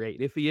 and year 8?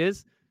 If he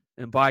is,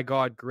 and by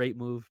God, great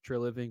move,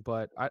 Treliving.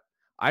 But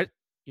I,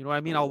 you know what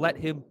I mean? I'll let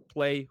him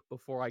play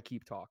before I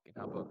keep talking.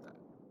 How about that?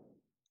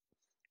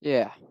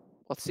 Yeah,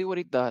 let's see what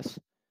he does.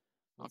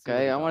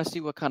 Okay, I want to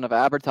see what kind of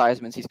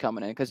advertisements he's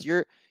coming in, because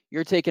you're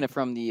taking it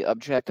from the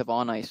objective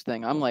on ice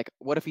thing. I'm like,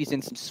 what if he's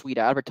in some sweet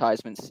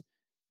advertisements?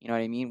 You know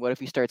what I mean? What if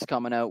he starts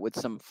coming out with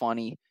some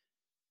funny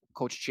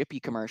Coach Chippy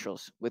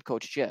commercials with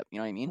Coach Chip? You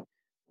know what I mean?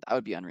 That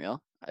would be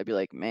unreal. I'd be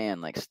like,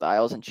 man, like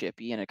Styles and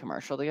Chippy in a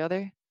commercial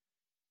together.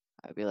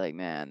 I'd be like,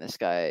 man, this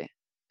guy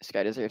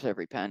deserves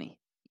every penny.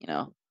 You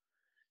know.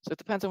 So it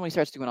depends on when he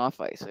starts doing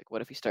off ice. Like,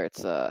 what if he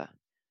starts, doing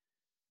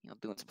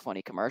some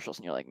funny commercials,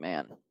 and you're like,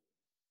 man,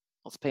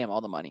 let's pay him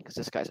all the money because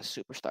this guy's a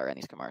superstar in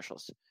these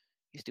commercials.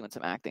 He's doing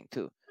some acting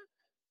too.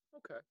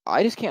 Okay.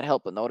 I just can't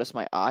help but notice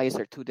my eyes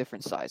are 2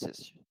 different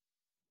sizes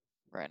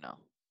right now.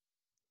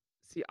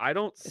 See, I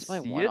don't see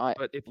it,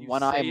 but if you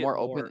one say eye more it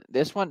open,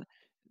 this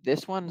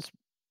one's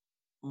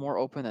more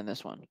open than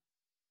this one.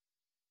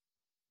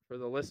 For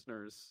the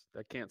listeners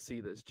that can't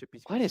see this,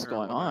 Chippy's what is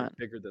going on?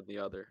 Bigger than the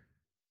other.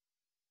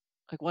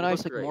 Like one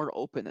eye's like more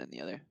open than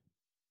the other.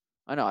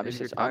 I know.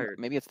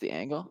 Maybe it's the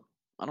angle.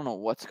 I don't know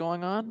what's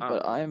going on,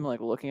 but I'm like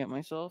looking at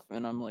myself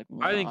and I'm like,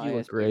 I think you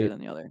look great than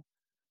the other.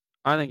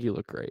 I think you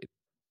look great.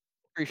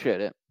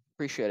 Appreciate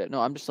it.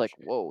 No, I'm just like,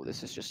 whoa,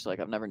 this is just like,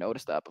 I've never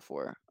noticed that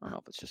before. I don't know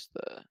if it's just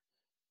the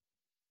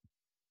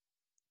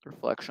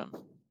reflection.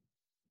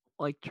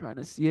 Like trying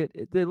to see it.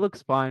 It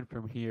looks fine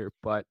from here,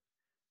 but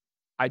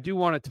I do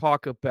want to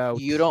talk about.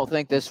 You don't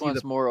think this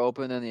one's more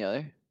open than the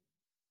other?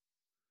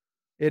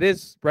 It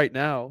is right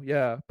now,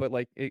 yeah, but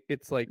like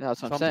it's like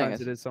that's what sometimes I'm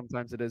saying. It is,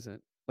 sometimes it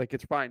isn't. Like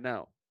it's fine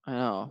now. I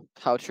know.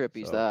 How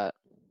trippy is that?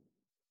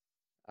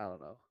 I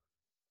don't know.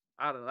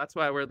 That's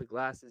why I wear the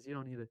glasses. You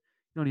don't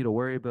need to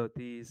worry about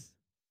these.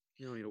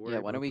 You don't need to worry. Yeah,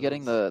 when are we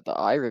getting the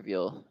eye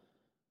reveal?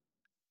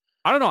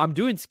 I don't know. I'm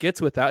doing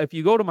skits without. If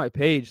you go to my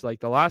page, like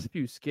the last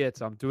few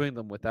skits, I'm doing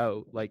them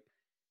without like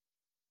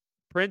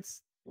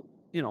Prince,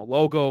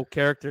 logo,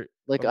 character.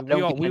 Like I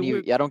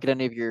don't get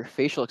any of your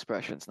facial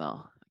expressions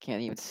now. I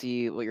can't even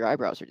see what your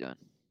eyebrows are doing.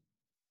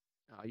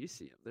 Oh, you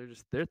see them.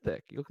 They're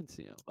thick. You can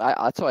see them.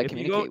 That's how I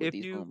communicate with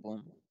these. Boom,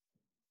 boom.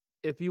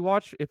 If you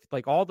watch,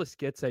 like all the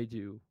skits I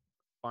do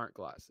aren't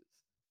glasses,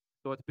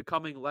 so it's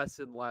becoming less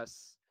and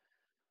less.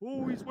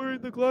 Oh, he's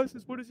wearing the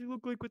glasses. What does he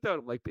look like without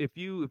them? Like if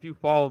you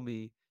follow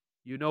me,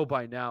 you know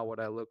by now what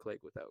I look like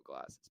without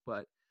glasses.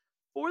 But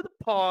for the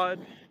pod,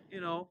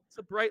 it's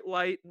a bright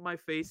light in my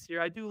face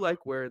here. I do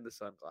like wearing the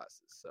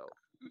sunglasses. So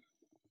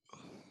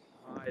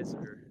eyes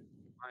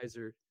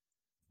are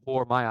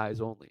for my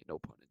eyes only, no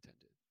pun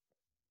intended.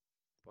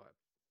 But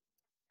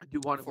I do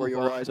want to for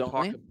your eyes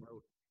only.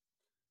 About,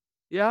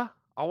 yeah,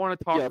 I want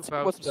to talk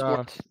about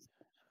sports.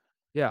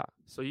 Yeah,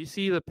 so you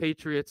see the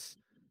Patriots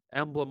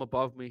emblem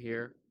above me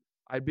here.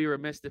 I'd be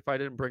remiss if I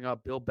didn't bring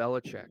up Bill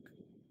Belichick.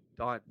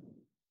 Done.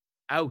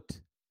 Out.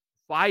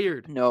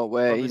 Fired. No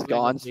way. He's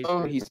gone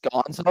so? He's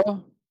gone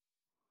so?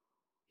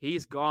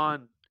 He's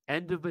gone.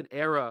 End of an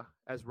era,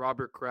 as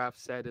Robert Kraft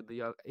said in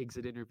the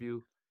exit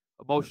interview.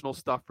 Emotional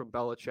stuff from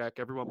Belichick.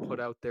 Everyone put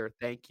out their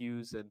thank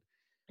yous. And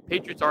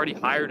Patriots already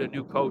hired a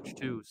new coach,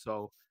 too.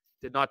 So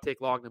did not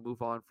take long to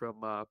move on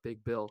from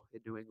Big Bill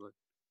in New England.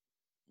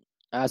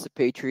 As a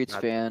Patriots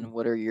fan,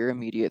 what are your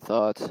immediate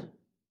thoughts?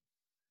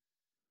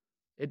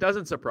 It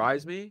doesn't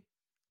surprise me.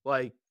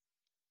 Like,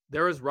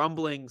 there was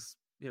rumblings,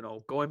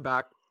 going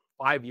back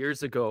 5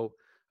 years ago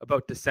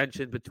about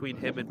dissension between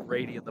him and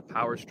Brady and the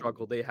power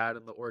struggle they had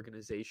in the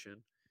organization.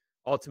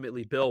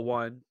 Ultimately, Bill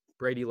won.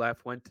 Brady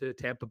left, went to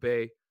Tampa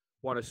Bay,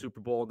 won a Super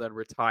Bowl, and then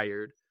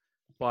retired.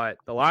 But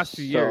the last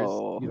few years,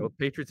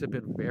 Patriots have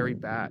been very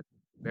bad.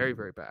 Very,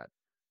 very bad.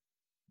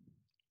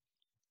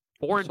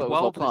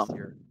 4-12 this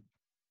year.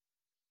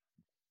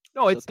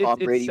 No, it's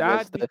Brady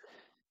sad.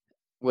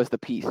 Was the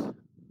piece,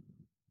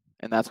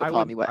 and that's what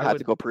Tommy had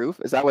to go prove.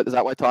 Is that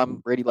why Tom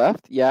Brady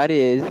left? Yeah, it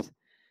is.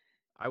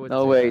 I would.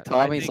 No way.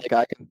 Tommy's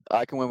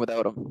I can win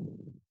without him.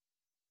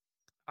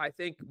 I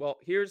think. Well,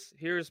 here's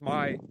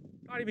my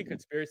not even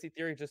conspiracy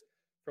theory, just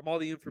from all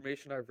the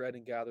information I've read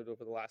and gathered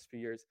over the last few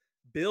years.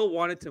 Bill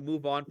wanted to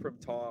move on from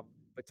Tom,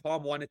 but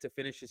Tom wanted to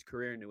finish his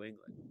career in New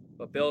England.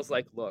 But Bill's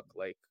like, look,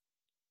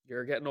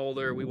 you're getting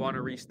older. We want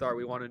to restart.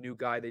 We want a new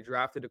guy. They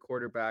drafted a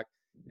quarterback,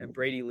 and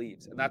Brady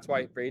leaves. And that's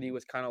why Brady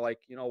was kind of like,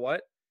 you know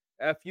what?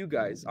 F you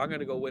guys. I'm going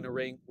to go win a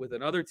ring with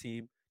another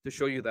team to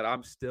show you that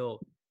I'm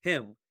still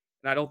him.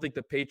 And I don't think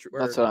the Patriots.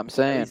 That's what I'm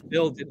saying.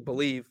 Bill didn't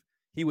believe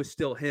he was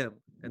still him,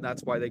 and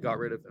that's why they got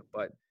rid of him.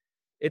 But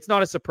it's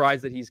not a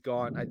surprise that he's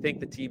gone. I think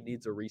the team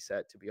needs a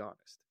reset, to be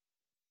honest.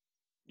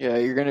 Yeah,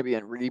 you're going to be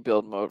in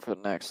rebuild mode for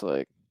the next,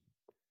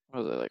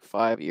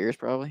 5 years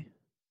probably?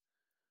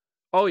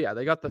 Oh, yeah.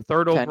 They got the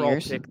third overall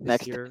pick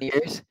this year. Next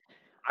 10 years?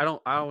 I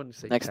don't want to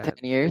say next 10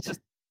 years. Just,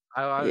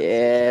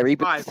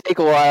 rebuilds take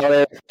a while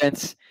there,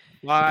 Prince.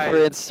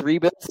 Rebuilds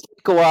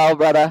take a while,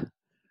 brother.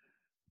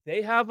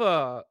 They have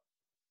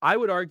I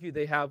would argue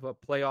they have a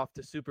playoff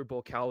to Super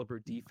Bowl caliber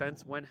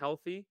defense when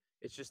healthy.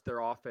 It's just their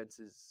offense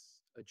is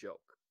a joke.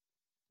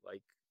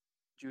 Like,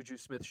 Juju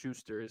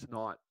Smith-Schuster is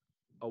not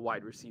a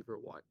wide receiver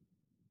one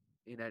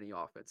in any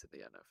offense in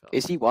the NFL.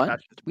 Is he one?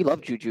 We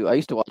love Juju. I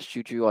used to watch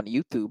Juju on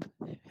YouTube.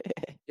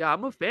 Yeah,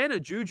 I'm a fan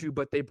of Juju,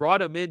 but they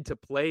brought him in to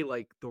play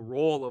the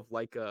role of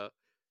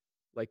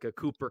a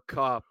Cooper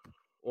Kupp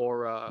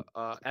or a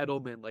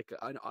Edelman,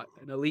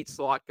 an elite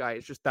slot guy.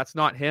 It's just that's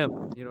not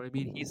him. You know what I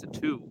mean? He's a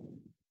 2.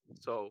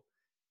 So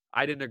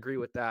I didn't agree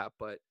with that.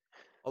 But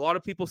a lot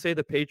of people say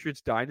the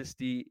Patriots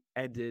dynasty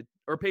ended,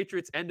 or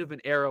Patriots end of an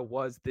era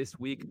was this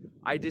week.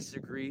 I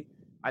disagree.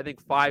 I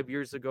think 5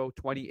 years ago,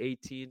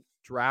 2018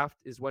 draft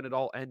is when it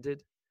all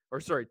ended.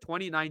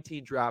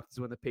 2019 draft is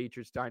when the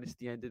Patriots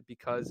dynasty ended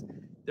because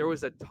there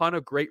was a ton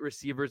of great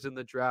receivers in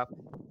the draft.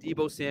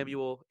 Deebo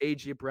Samuel,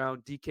 A.J.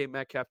 Brown, DK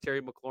Metcalf,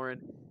 Terry McLaurin,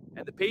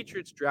 and the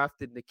Patriots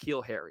drafted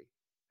N'Keal Harry.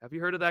 Have you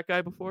heard of that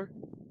guy before?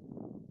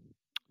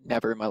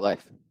 Never in my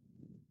life.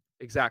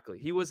 Exactly.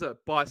 He was a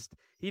bust.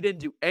 He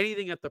didn't do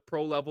anything at the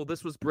pro level.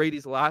 This was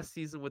Brady's last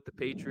season with the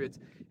Patriots.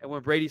 And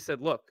when Brady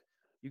said, look,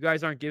 you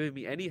guys aren't giving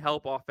me any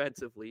help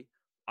offensively,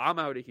 I'm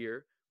out of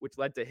here, which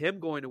led to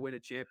him going to win a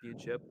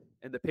championship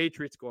and the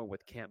Patriots going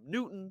with Cam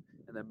Newton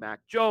and then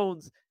Mac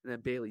Jones and then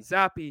Bailey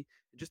Zappi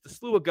and just a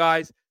slew of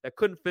guys that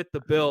couldn't fit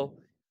the bill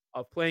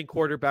of playing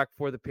quarterback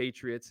for the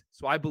Patriots.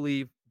 So I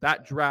believe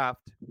that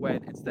draft,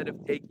 when instead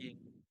of taking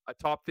a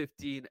top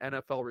 15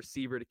 NFL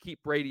receiver to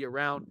keep Brady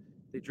around,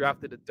 they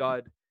drafted a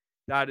dud.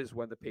 That is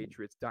when the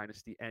Patriots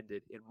dynasty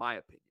ended, in my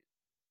opinion.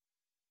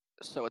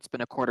 So it's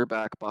been a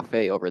quarterback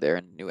buffet over there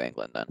in New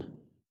England then.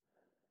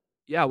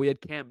 Yeah, we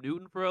had Cam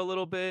Newton for a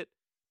little bit,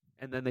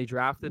 and then they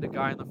drafted a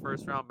guy in the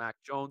first round, Mac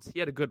Jones. He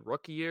had a good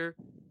rookie year,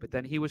 but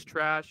then he was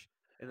trash.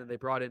 And then they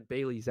brought in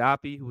Bailey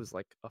Zappi, who was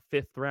like a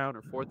 5th round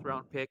or 4th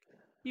round pick.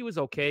 He was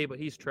okay, but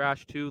he's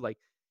trash too.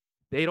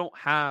 They don't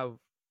have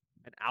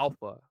an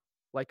alpha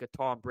like a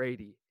Tom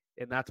Brady,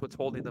 and that's what's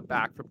holding them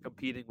back from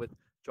competing with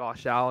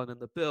Josh Allen and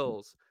the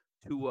Bills,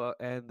 Tua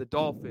and the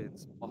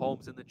Dolphins,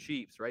 Mahomes and the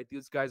Chiefs, right?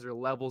 These guys are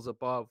levels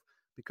above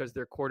because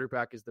their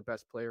quarterback is the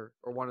best player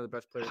or one of the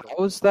best players.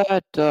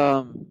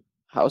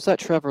 How's that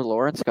Trevor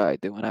Lawrence guy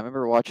doing? I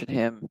remember watching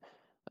him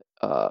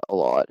a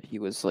lot. He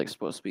was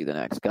supposed to be the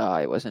next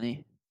guy, wasn't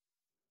he?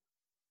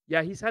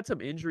 Yeah, he's had some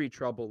injury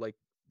trouble.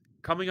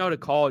 Coming out of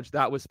college,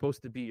 that was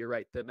supposed to be, you're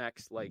right, the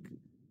next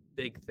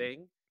big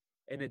thing.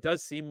 And it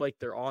does seem like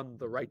they're on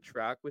the right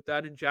track with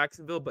that in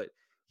Jacksonville, but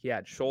he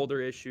had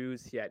shoulder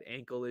issues. He had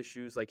ankle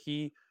issues.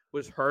 He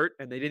was hurt,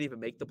 and they didn't even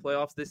make the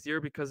playoffs this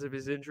year because of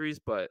his injuries,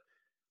 but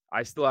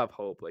I still have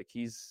hope.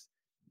 He's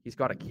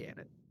got a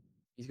cannon.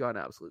 He's got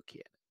an absolute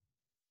cannon.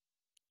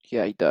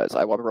 Yeah, he does.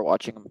 I remember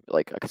watching him,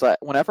 because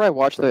whenever I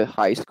watched the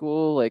high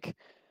school,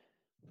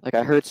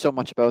 I heard so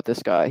much about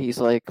this guy. He's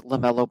like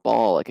LaMelo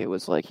Ball. He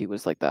was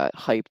that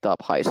hyped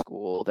up high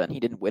school. Then he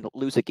didn't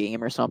lose a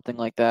game or something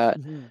like that.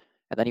 Mm-hmm.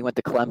 And then he went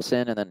to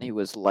Clemson, and then he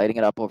was lighting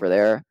it up over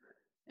there.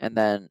 And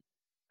then,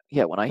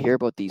 yeah, when I hear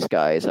about these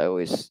guys, I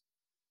always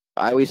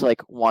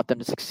want them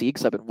to succeed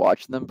because I've been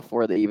watching them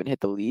before they even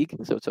hit the league.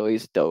 So it's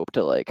always dope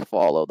to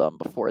follow them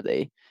before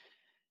they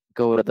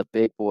go to the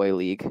big boy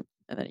league.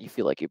 And then you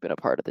feel like you've been a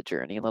part of the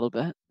journey a little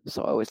bit.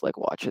 So I always like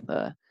watching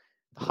the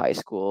high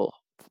school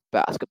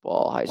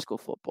basketball, high school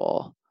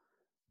football,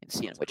 and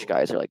seeing which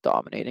guys are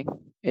dominating.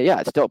 Yeah,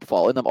 it's dope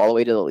following them all the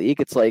way to the league.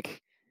 It's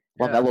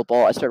LaMelo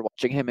Ball. I started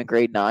watching him in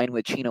grade 9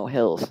 with Chino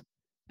Hills,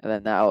 and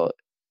then now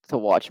to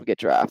watch him get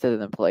drafted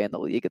and then play in the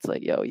league, it's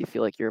like, yo, you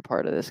feel like you're a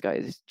part of this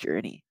guy's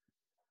journey.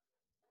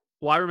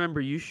 Well, I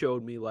remember you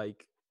showed me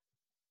like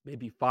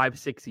maybe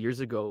 5-6 years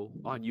ago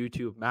on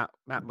YouTube Matt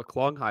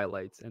McClung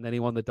highlights, and then he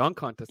won the dunk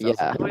contest. I was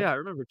like, oh yeah, I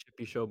remember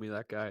Chippy showed me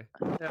that guy.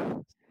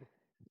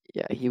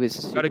 Yeah, he was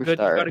a You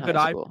superstar got a in good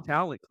high eye school. for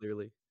talent,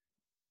 clearly.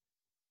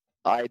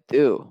 I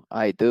do.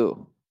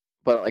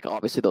 But like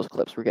obviously those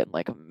clips were getting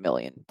like 1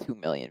 million, 2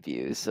 million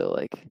views. So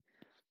like,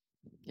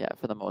 yeah,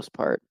 for the most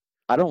part,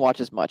 I don't watch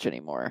as much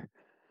anymore.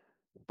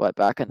 But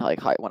back in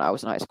like when I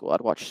was in high school,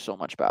 I'd watch so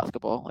much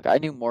basketball. Like I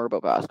knew more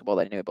about basketball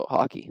than I knew about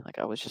hockey. Like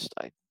I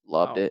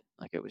loved it.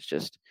 Like it was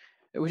just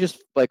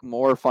like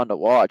more fun to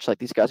watch. Like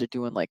these guys are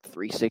doing like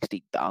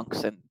 360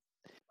 dunks and.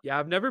 Yeah,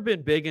 I've never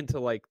been big into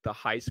like the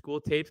high school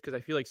tapes because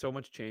I feel like so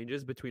much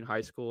changes between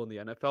high school and the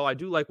NFL. I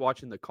do like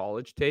watching the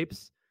college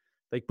tapes,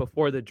 like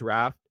before the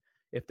draft.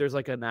 If there's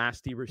like a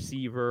nasty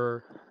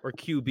receiver or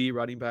QB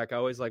running back, I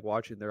always like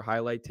watching their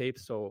highlight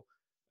tapes. So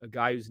a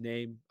guy whose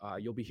name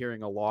you'll be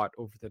hearing a lot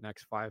over the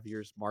next 5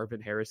 years, Marvin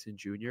Harrison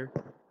Jr.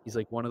 He's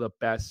like one of the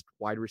best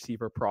wide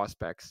receiver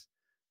prospects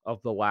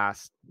of the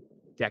last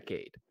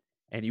decade.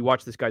 And you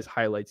watch this guy's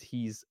highlights,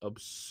 he's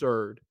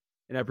absurd.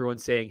 And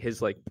everyone's saying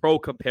his like pro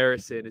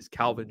comparison is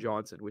Calvin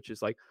Johnson, which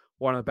is like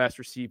one of the best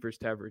receivers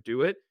to ever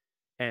do it.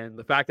 And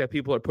the fact that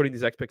people are putting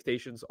these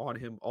expectations on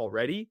him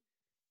already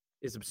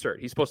is absurd.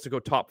 He's supposed to go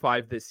top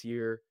 5 this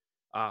year.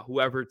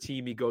 Whoever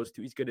team he goes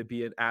to, he's going to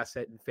be an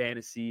asset in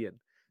fantasy, and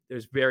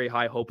there's very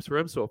high hopes for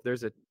him. So if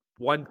there's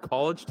one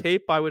college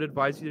tape I would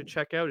advise you to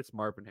check out, it's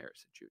Marvin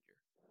Harrison Jr.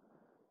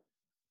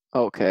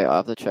 Okay, I'll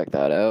have to check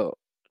that out.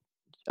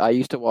 I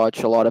used to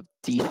watch a lot of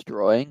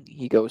Destroying.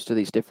 He goes to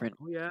these different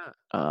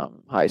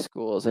high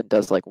schools and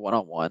does like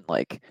one-on-one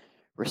like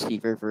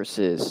receiver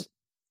versus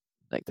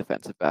like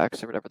defensive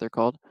backs or whatever they're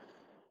called.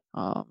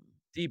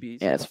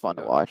 DBs. Yeah, it's fun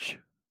to watch.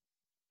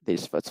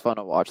 It's fun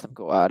to watch them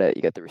go at it.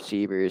 You got the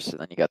receivers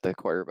and then you got the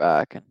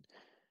quarterback, and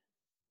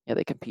yeah,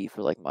 they compete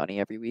for like money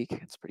every week.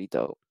 It's pretty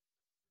dope.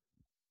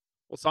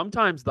 Well,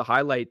 sometimes the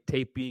highlight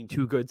tape being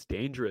too good's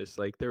dangerous.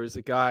 Like there was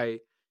a guy,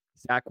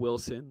 Zach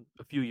Wilson,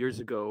 a few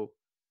years ago.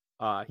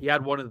 He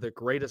had one of the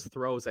greatest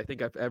throws I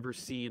think I've ever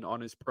seen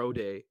on his pro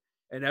day,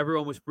 and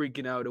everyone was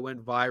freaking out. It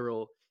went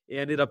viral. He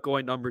ended up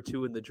going number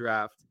 2 in the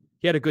draft.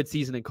 He had a good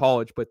season in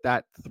college, but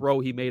that throw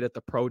he made at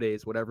the pro day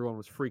is what everyone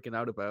was freaking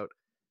out about.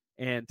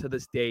 And to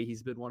this day,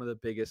 he's been one of the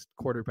biggest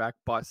quarterback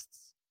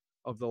busts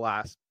of the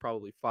last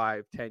probably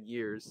 5-10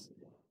 years.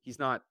 He's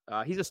not.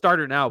 He's a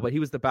starter now, but he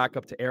was the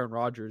backup to Aaron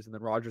Rodgers, and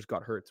then Rodgers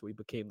got hurt, so he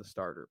became the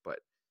starter. But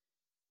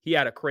he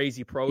had a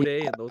crazy pro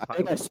day, and those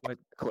highlights went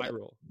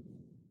viral.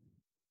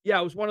 Yeah,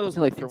 it was one of those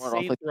like throwing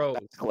insane off like throws.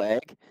 The back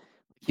leg.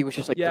 He was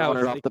just like throwing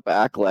it off the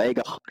back leg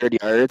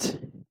 100 yards.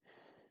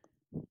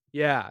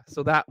 Yeah,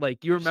 so that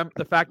like you remember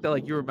the fact that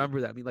like you remember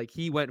that. I mean, like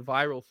he went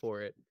viral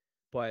for it,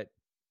 but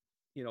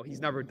you know, he's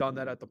never done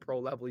that at the pro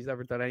level. He's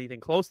never done anything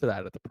close to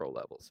that at the pro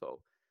level.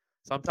 So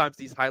sometimes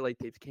these highlight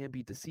tapes can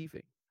be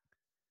deceiving.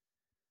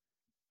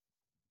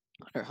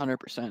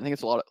 100%. I think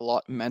it's a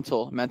lot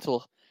mental.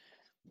 Mental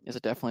is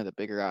definitely the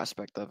bigger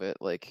aspect of it.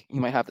 Like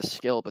you might have the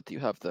skill, but do you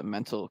have the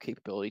mental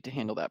capability to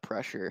handle that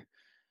pressure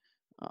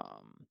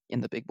in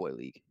the big boy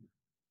league?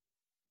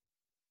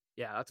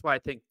 Yeah, that's why I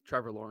think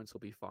Trevor Lawrence will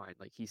be fine.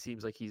 Like he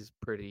seems like he's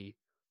pretty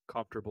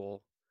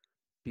comfortable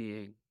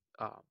being,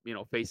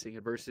 facing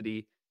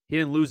adversity. He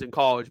didn't lose in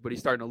college, but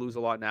he's starting to lose a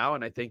lot now,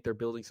 and I think they're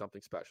building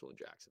something special in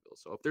Jacksonville.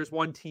 So if there's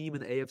one team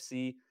in the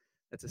AFC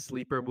that's a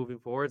sleeper moving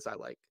forwards, I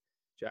like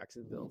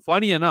Jacksonville.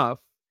 Funny enough,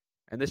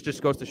 and this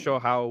just goes to show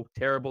how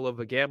terrible of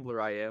a gambler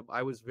I am,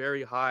 I was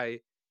very high,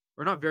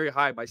 or not very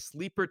high, my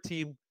sleeper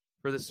team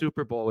for the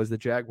Super Bowl was the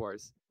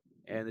Jaguars,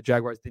 and the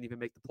Jaguars didn't even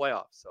make the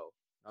playoffs. So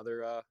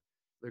another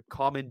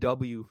common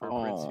W for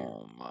Prince here.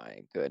 Oh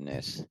my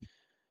goodness.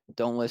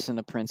 Don't listen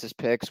to Prince's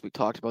picks. We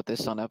talked about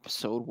this on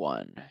episode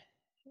 1.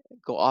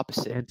 Go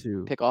opposite. And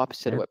 2. Pick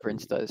opposite and of what 3.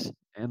 Prince does.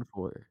 And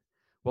 4.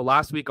 Well,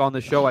 last week on the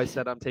show, I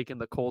said I'm taking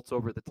the Colts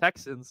over the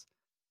Texans.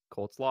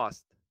 Colts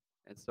lost.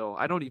 And so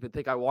I don't even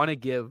think I want to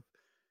give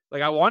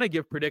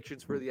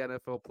predictions for the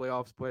NFL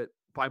playoffs, but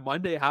by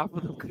Monday, half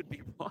of them could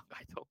be wrong.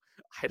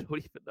 I don't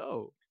even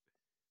know.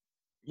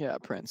 Yeah,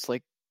 Prince,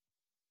 like,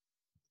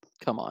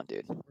 come on,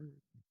 dude.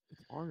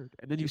 It's hard.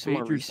 And then you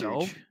fade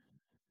yourself. Research.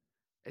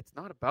 It's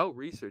not about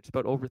research. It's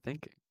about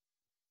overthinking.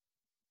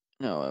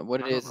 No,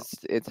 what it is,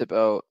 it's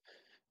about.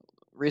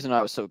 Reason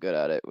I was so good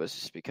at it was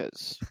just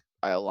because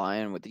I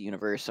align with the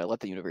universe. I let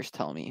the universe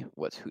tell me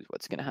what's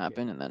going to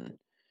happen, and then.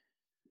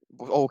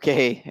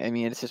 Okay, I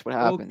mean, it's just what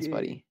happens,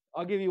 buddy.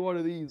 I'll give you one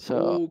of these.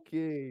 So,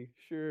 okay,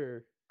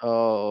 sure.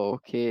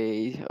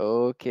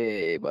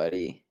 Okay,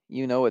 buddy.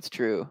 You know it's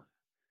true.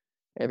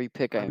 Every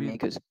pick I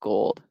make is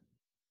gold.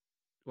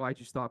 Why'd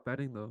you stop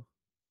betting though?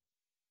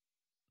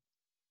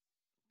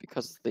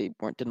 Because they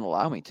didn't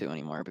allow me to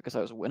anymore because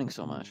I was winning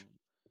so much.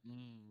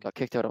 Got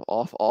kicked out of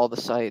all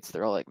the sites.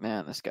 They're all like,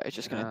 man, this guy's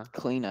just gonna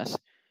clean us.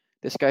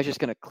 This guy's just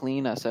gonna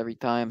clean us every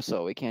time,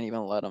 so we can't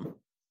even let him.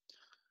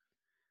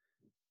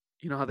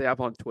 You know how they have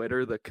on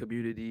Twitter the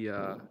community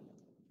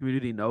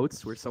community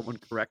notes where someone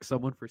corrects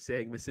someone for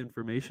saying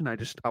misinformation.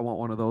 I want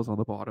one of those on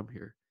the bottom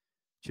here.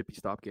 Chippy,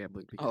 stop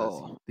gambling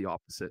because the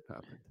opposite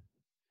happened.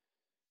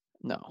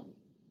 No,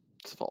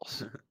 it's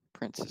false.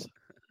 Prince is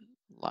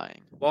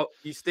lying. Well,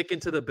 you sticking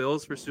to the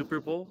Bills for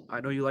Super Bowl?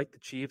 I know you like the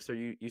Chiefs, or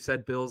you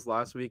said Bills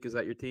last week. Is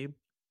that your team?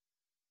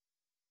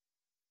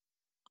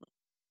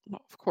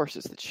 Well, of course,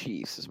 it's the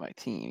Chiefs is my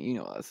team. You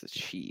know that's the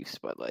Chiefs,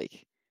 but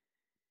like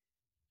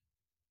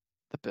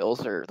the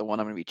Bills are the one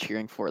I'm going to be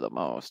cheering for the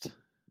most.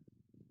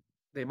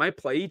 They might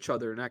play each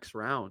other next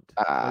round.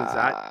 What does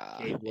that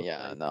game look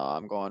like? No,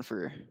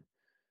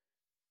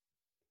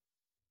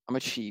 I'm a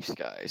Chiefs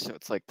guy, so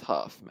it's like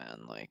tough,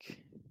 man. Like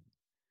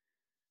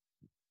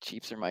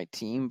Chiefs are my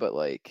team, but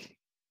like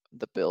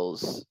the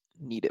Bills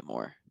need it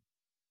more.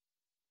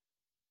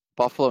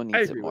 Buffalo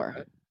needs it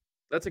more.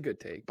 That's a good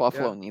take.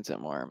 Buffalo needs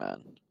it more,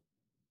 man.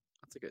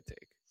 That's a good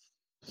take.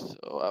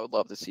 So I would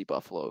love to see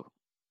Buffalo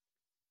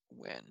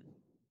win.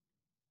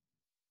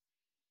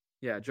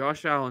 Yeah,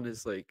 Josh Allen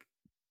is like,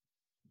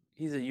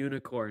 he's a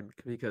unicorn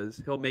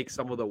because he'll make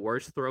some of the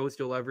worst throws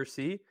you'll ever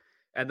see.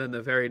 And then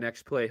the very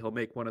next play, he'll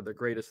make one of the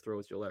greatest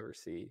throws you'll ever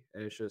see.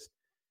 And it's just,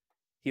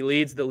 he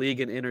leads the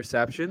league in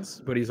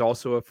interceptions, but he's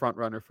also a front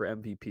runner for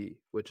MVP,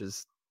 which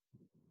is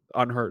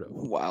unheard of.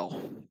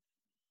 Wow.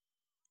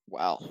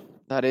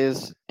 That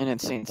is an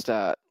insane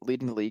stat,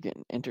 leading the league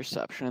in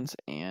interceptions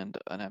and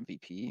an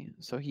MVP.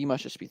 So he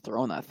must just be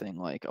throwing that thing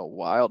like a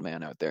wild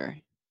man out there.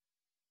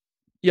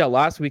 Yeah,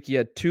 last week he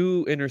had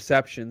 2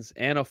 interceptions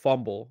and a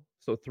fumble,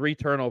 so 3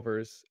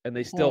 turnovers, and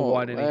they still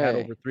won, and he had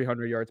over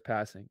 300 yards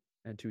passing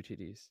and 2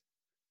 TDs.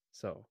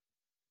 So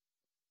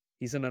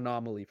he's an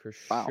anomaly for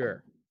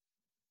sure.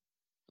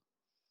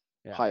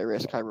 Yeah. High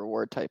risk, high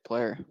reward type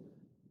player.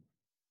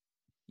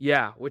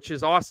 Yeah, which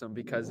is awesome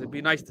because it'd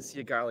be nice to see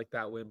a guy like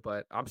that win,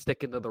 but I'm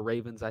sticking to the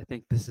Ravens. I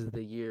think this is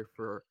the year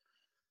for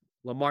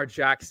Lamar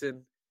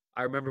Jackson.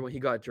 I remember when he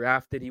got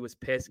drafted, he was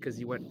pissed because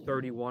he went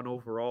 31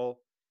 overall.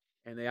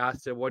 And they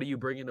asked him, what are you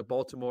bringing to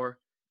Baltimore?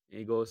 And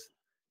he goes,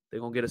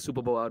 they're going to get a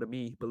Super Bowl out of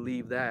me.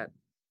 Believe that.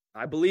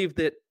 I believed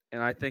it,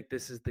 and I think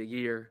this is the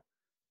year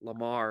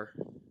Lamar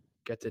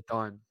gets it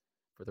done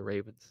for the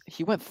Ravens.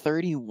 He went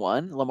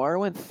 31? Lamar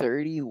went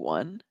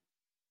 31?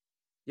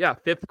 Yeah,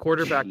 5th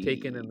quarterback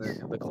taken in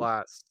the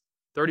class.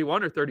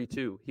 31 or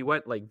 32. He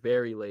went like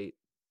very late.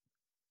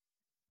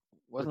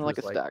 Wasn't like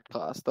a stacked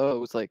class, though. It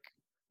was like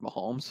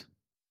Mahomes.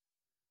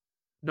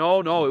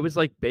 No, it was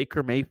like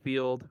Baker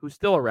Mayfield, who's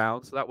still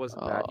around, so that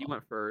wasn't bad. He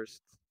went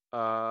first.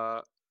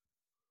 Darnold,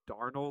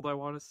 I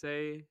want to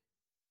say,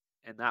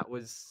 and that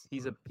was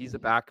he's a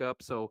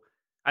backup. So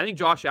I think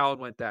Josh Allen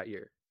went that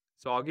year.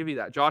 So I'll give you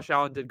that. Josh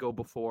Allen did go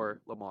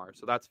before Lamar,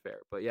 so that's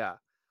fair. But yeah,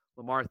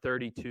 Lamar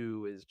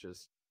 32 is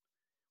just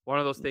one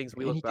of those things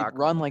we look back. He could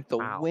run like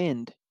the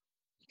wind.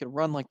 He could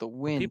run like the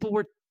wind.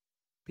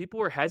 People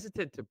were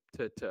hesitant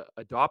to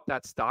adopt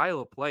that style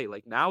of play.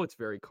 Like now it's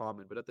very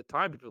common, but at the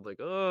time people were like,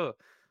 "Oh,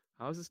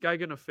 how's this guy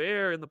gonna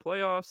fare in the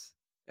playoffs?"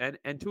 And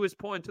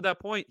to that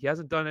point, he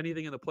hasn't done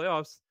anything in the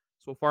playoffs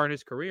so far in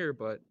his career.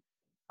 But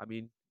I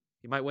mean,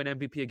 he might win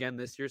MVP again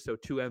this year, so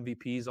 2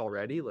 MVPs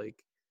already.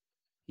 Like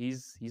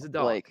he's a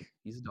dog. Like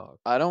he's a dog.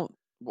 I don't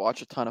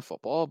watch a ton of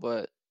football,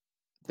 but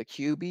the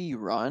QB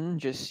run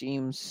just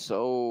seems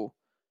so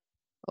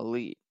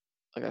elite.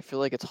 Like I feel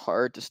like it's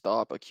hard to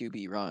stop a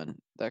QB run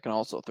that can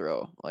also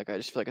throw. Like I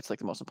just feel like it's like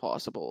the most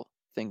impossible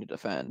thing to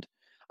defend.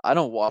 I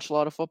don't watch a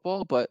lot of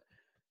football, but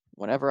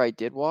whenever I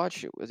did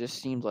watch, it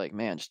just seemed like,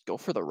 man, just go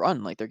for the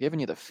run. Like they're giving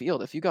you the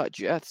field. If you got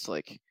Jets,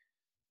 like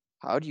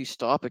how do you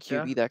stop a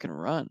QB that can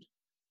run?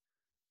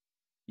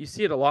 You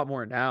see it a lot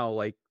more now.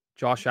 Like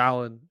Josh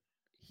Allen,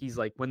 he's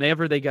like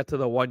whenever they get to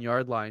the 1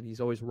 yard line, he's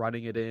always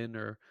running it in,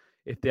 or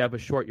if they have a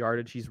short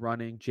yardage, he's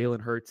running. Jalen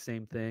Hurts,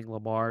 same thing.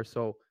 Lamar.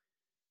 So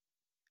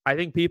I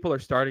think people are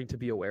starting to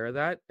be aware of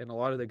that, and a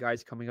lot of the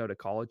guys coming out of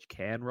college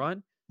can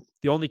run.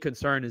 The only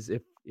concern is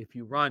if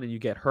you run and you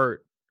get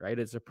hurt, right?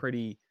 It's a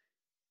pretty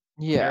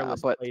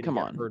but come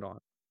on. Hurt on.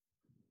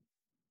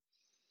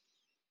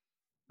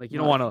 Like you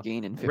don't want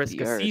to risk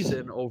yards. A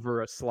season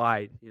over a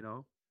slide, you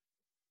know?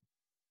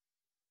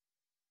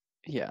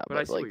 Yeah,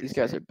 but like these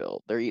guys are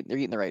built. They're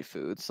eating the right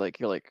foods. Like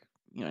you're like,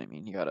 you know what I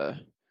mean? You gotta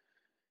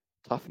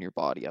toughen your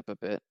body up a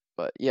bit.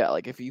 But yeah,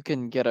 like if you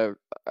can get a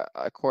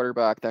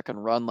quarterback that can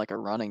run like a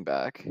running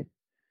back,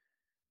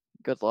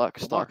 good luck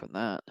stopping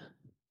that.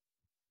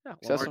 Yeah,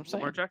 that's what I'm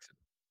saying. Lamar Jackson.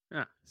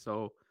 Yeah,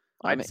 so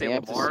I'd say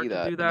Lamar can do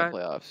that in the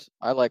playoffs.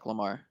 I like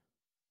Lamar.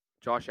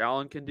 Josh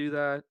Allen can do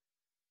that.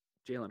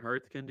 Jalen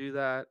Hurts can do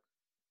that.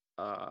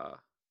 I'm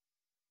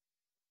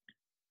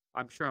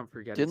sure I'm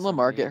forgetting. Didn't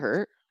Lamar get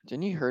hurt?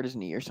 Didn't he hurt his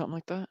knee or something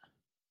like that?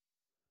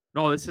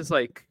 No, this is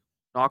like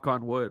knock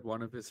on wood,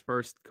 one of his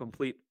first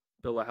complete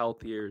bill of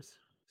health years.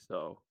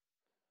 So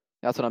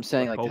that's what I'm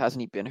saying. Like,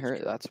 hasn't he been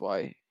hurt? That's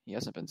why he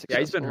hasn't been successful.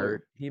 Yeah, he's been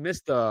hurt. He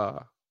missed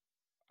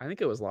I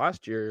think it was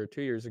last year or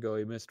 2 years ago.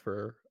 He missed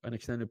for an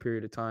extended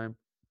period of time.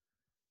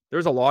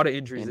 There's a lot of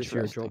injuries this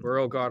year. Joe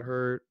Burrow got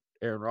hurt.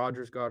 Aaron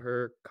Rodgers got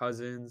hurt.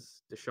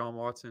 Cousins, Deshaun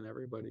Watson,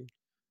 everybody.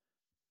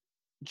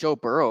 Joe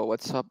Burrow,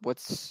 what's up?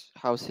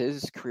 How's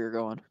his career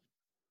going?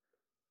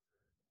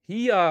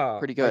 He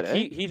Pretty good,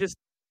 like eh?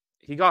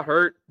 he got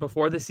hurt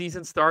before the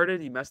season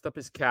started. He messed up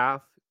his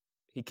calf.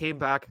 He came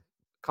back a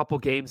couple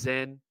games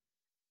in,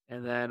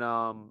 and then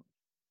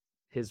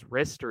his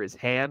wrist or his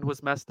hand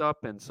was messed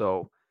up, and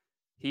so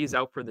he's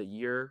out for the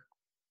year.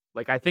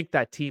 Like I think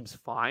that team's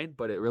fine,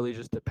 but it really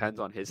just depends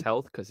on his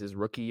health because his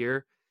rookie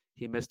year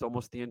he missed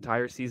almost the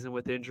entire season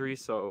with injury.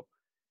 So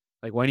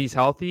like when he's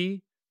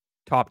healthy,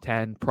 top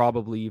 10,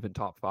 probably even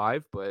top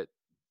 5, but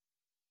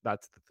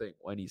that's the thing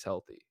when he's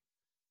healthy.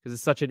 Because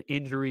it's such an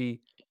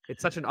injury,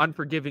 it's such an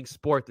unforgiving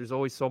sport. There's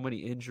always so many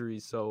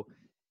injuries. So,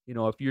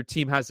 if your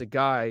team has a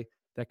guy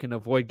that can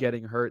avoid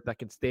getting hurt, that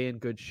can stay in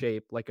good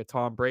shape, like a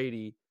Tom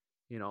Brady,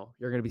 you're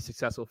going to be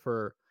successful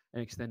for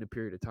an extended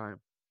period of time.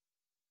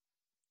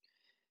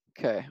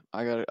 Okay,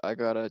 I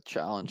got a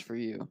challenge for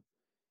you.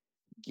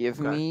 Give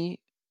Okay. me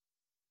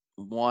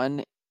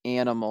one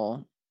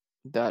animal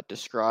that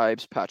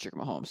describes Patrick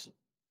Mahomes.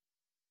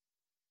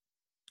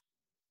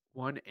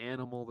 One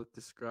animal that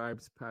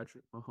describes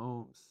Patrick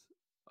Mahomes.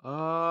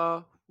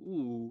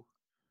 Ooh,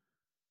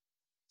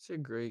 that's a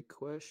great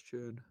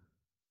question.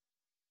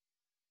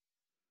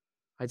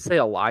 I'd say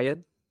a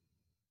lion.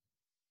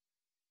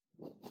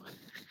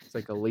 It's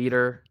like a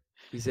leader.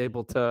 He's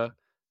able to,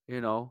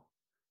 he's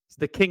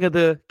the king of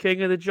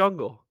the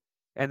jungle.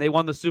 And they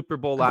won the Super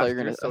Bowl last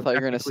year, I so thought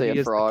you were gonna technically say a he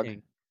is the frog.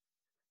 king.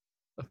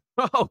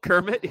 Oh,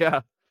 Kermit,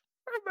 yeah.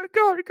 Oh my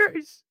God,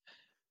 Grace.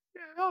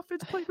 Yeah,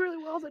 offense played really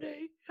well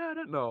today. Yeah, I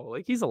don't know.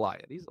 Like he's a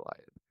lion. He's a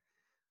lion.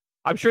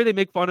 I'm sure they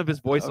make fun of his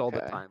voice all the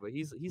Okay. time, but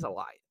he's a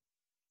lion.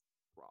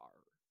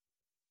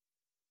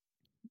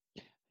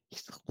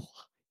 He's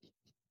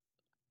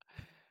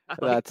I like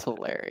That's that.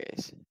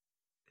 hilarious.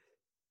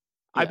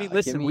 I Yeah, mean, give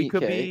listen, we me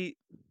could okay. be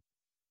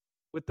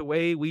with the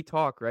way we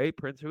talk, right?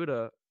 Prince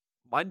Huda,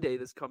 Monday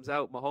this comes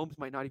out, Mahomes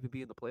might not even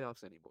be in the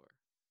playoffs anymore.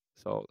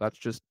 So that's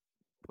just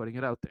putting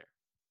it out there.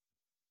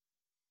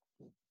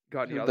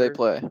 Got any Who'd they other?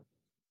 play?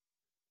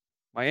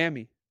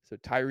 Miami. So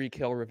Tyreek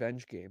Hill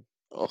revenge game.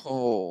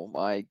 Oh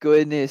my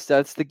goodness,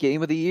 that's the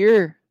game of the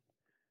year.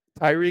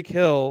 Tyreek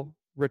Hill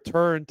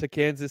returned to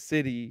Kansas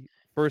City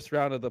first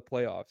round of the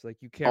playoffs. Like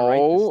you can't write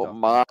this Oh stuff any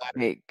my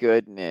better.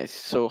 goodness.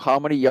 So how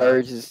many Yeah.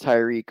 yards is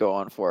Tyreek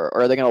going for?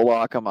 Or are they gonna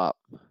lock him up?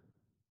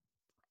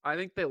 I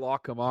think they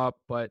lock him up,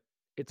 but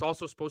it's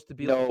also supposed to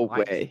be like No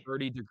minus way.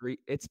 30 degree.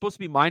 It's supposed to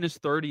be minus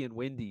 30 and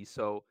windy,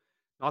 so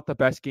not the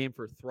best game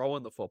for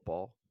throwing the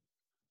football.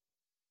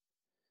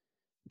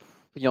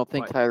 You don't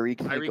think But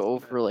Tyreek's gonna Tyreek's go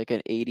gonna for like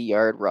an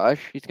 80-yard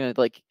rush? He's gonna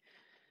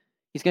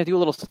do a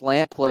little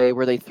slant play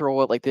where they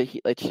throw it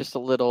it's just a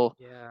little,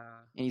 Yeah.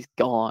 and he's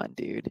gone,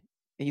 dude.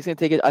 He's gonna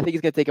take it. I think he's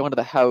gonna take it onto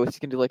the house. He's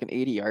gonna do like an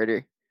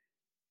 80-yarder.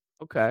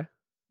 Okay.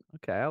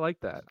 Okay, I like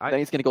that. Then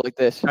he's gonna go like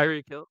this.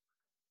 Tyreek Hill.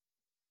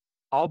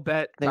 I'll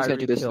bet Then he's gonna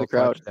do Tyreek this to the Hill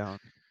crowd. touchdown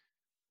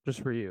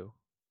just for you.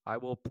 I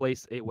will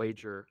place a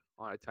wager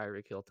on a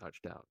Tyreek Hill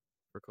touchdown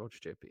for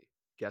Coach Chippy.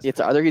 Guess It's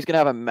for you. either he's gonna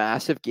have a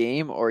massive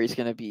game or he's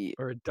gonna be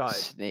Or a dud.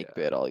 snake Yeah.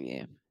 bit all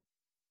game.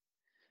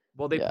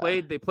 Well,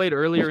 Yeah, they played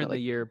earlier in the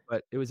definitely. year,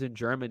 but it was in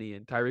Germany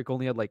and Tyreek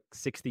only had like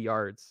 60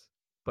 yards.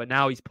 But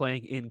now he's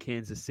playing in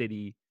Kansas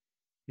City,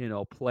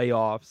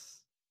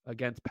 playoffs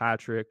against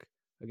Patrick,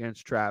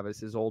 against Travis,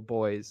 his old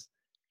boys.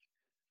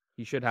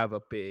 He should have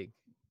a big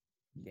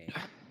game.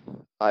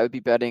 I would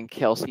be betting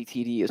Kelsey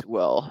TD as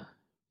well.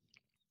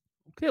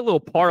 Okay, a little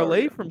If I were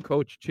parlay you. from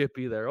Coach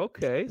Chippy there.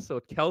 Okay,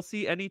 so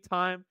Kelsey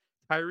anytime,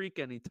 Tyreek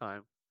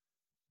anytime.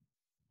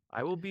 Yeah,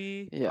 I'll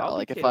be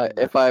like killing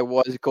if that. I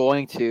was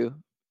going to,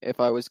 if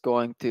I was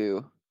going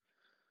to,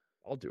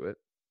 I'll do it.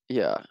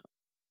 yeah,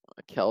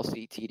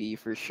 Kelsey TD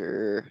for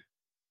sure.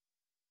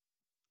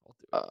 I'll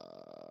do it.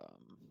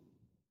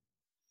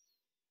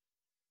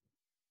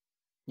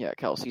 Yeah,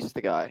 Kelsey's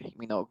the guy.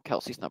 We know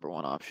Kelsey's number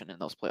one option in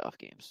those playoff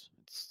games.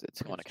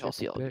 It's going to Prince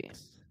Chippy Kelsey all game.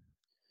 picks.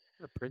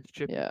 The Prince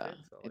Chippy Yeah,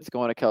 picks. it's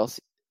going to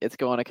Kelsey. It's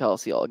going to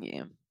Kelsey all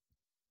game.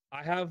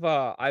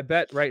 I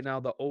bet right now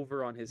the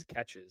over on his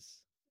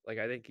catches. Like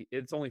I think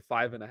it's only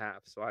 5.5,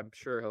 so I'm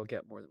sure he'll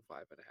get more than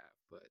 5.5.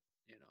 But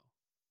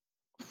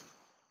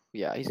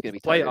Yeah, he's going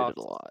it's to the be targeted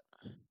a playoffs. lot.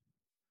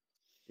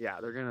 Yeah,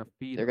 they're gonna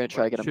feed They're him, going to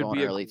try but to it get him should going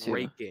be a early too.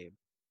 great game.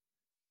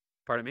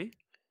 Pardon me?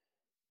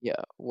 Yeah,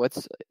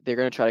 they're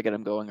going to try to get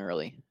him going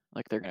early.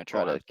 Like they're going to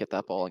try Oh, to get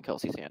that ball absolutely. in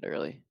Kelsey's hand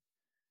early.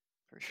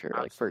 For sure.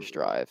 Like first Absolutely.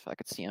 drive, I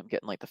could see him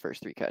getting like the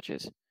first 3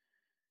 catches.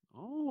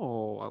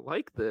 Oh, I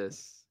like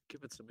this.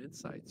 Give it some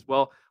insights.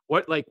 Well,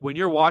 when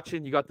you're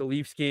watching, you got the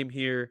Leafs game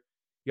here,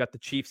 you got the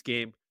Chiefs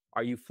game.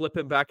 Are you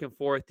flipping back and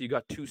forth? You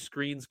got 2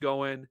 screens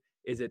going.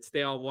 Is it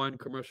stay on one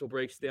commercial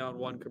break, stay on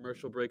one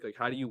commercial break? Like,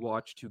 how do you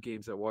watch 2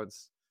 games at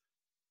once?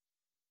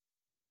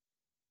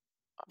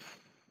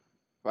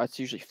 That's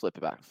usually flip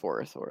it back and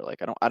forth, or like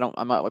I'm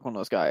not like one of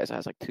those guys that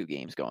has like 2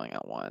 games going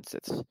at once.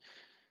 It's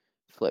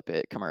flip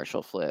it,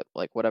 commercial flip,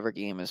 like whatever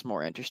game is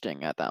more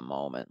interesting at that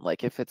moment.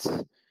 Like if it's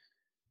a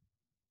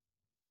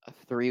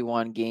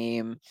 3-1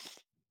 game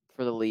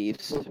for the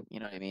Leafs, you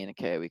know what I mean?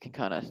 Okay, we can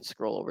kind of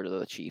scroll over to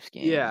the Chiefs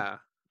game. Yeah.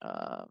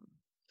 Um,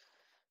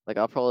 Like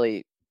I'll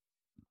probably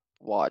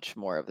watch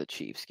more of the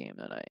Chiefs game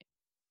than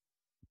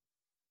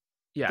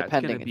Yeah, it's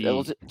gonna depending. be.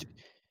 Well,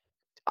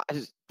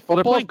 they're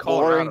Football's playing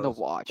boring to Colorado's.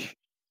 watch.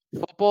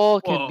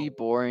 Football can be Whoa,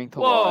 boring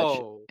to watch,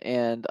 whoa.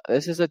 and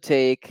this is a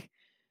take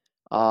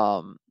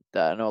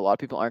that I know a lot of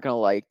people aren't gonna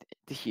like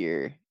to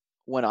hear.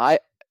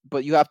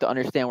 But you have to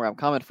understand where I'm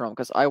coming from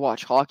because I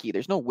watch hockey.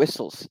 There's no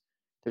whistles.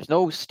 There's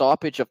no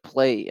stoppage of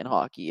play in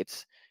hockey.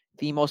 It's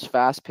the most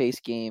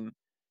fast-paced game.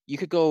 You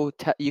could go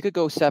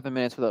 7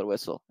 minutes without a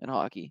whistle in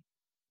hockey,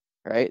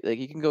 right? Like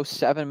you can go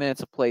 7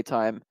 minutes of play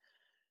time.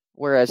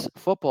 Whereas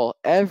football,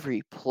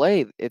 every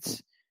play,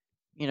 it's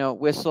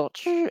whistle,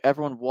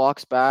 everyone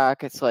walks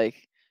back. It's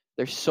like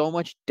there's so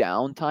much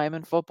downtime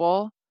in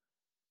football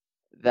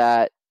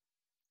that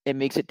it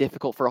makes it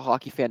difficult for a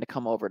hockey fan to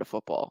come over to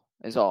football,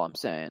 is all I'm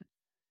saying.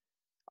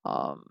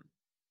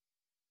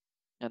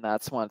 And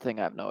that's one thing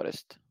I've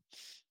noticed.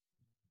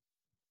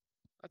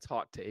 That's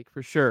hot take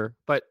for sure.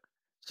 But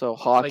So like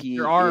hockey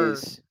there are.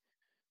 is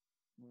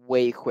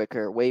way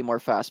quicker, way more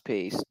fast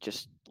paced,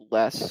 just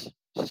less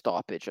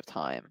stoppage of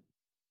time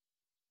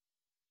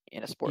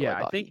in a sport Yeah,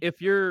 like I think hockey.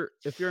 if you're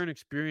an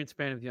experienced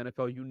fan of the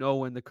NFL, you know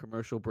when the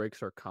commercial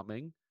breaks are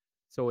coming,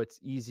 so it's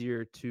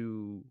easier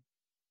to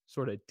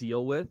sort of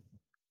deal with.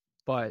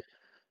 But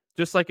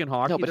just like in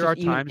No, hockey, but there are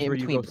just even times in where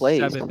you between go plays.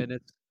 7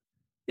 minutes.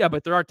 Yeah,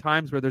 but there are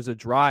times where there's a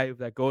drive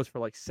that goes for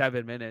like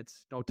 7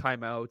 minutes, no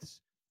timeouts,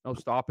 no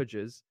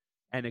stoppages,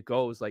 and it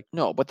goes like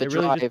No, but the it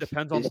really just drive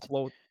depends on is the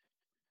flow.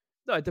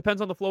 No, it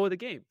depends on the flow of the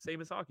game.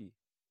 Same as hockey.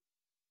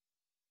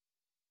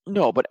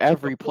 no, but Like the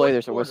every play fourth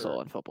there's a quarter.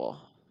 whistle in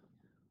football.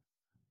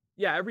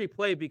 Yeah, every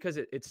play because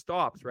it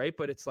stops, right?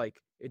 But it's like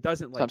it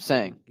doesn't So I'm like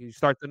saying. you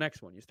start the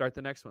next one, you start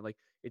the next one. Like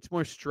it's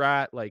more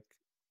strat, like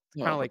it's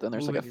kind No, of but like then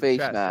there's like a moving your face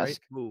chest, right?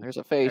 mask. Move, There's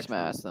a face next move,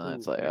 mask, and then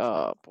it's move, like, next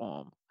move. oh,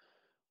 boom,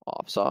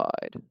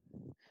 offside.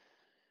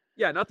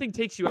 Yeah, nothing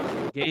takes you out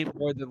of the game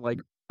more than like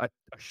a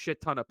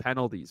shit ton of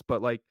penalties.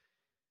 But like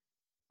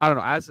I don't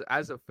know,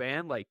 as a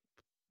fan, like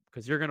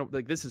because you're gonna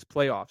like this is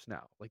playoffs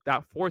now. Like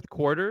that fourth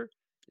quarter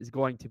is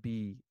going to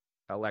be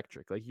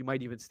electric. Like you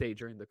might even stay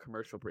during the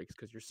commercial breaks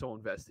because you're so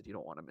invested you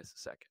don't want to miss a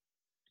second.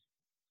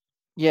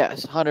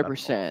 Yes, That's all.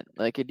 100%.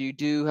 Like you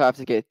do have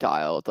to get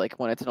dialed. Like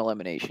when it's an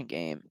elimination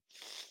game,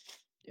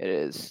 it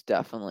is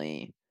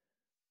definitely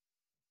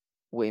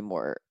way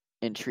more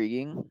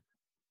intriguing.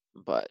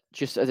 But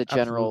just as a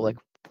general, like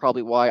Absolutely.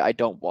 probably why I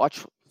don't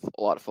watch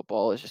a lot of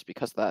football is just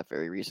because of that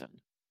very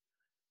reason.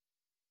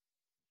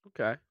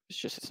 Okay.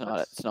 That's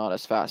It's not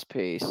as fast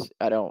paced.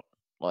 I don't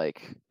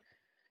like.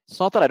 It's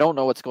not that I don't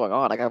know what's going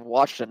on. Like I've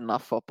watched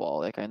enough football.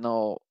 Like I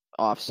know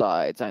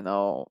offsides. I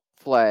know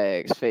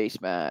flags, face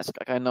mask.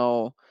 Like I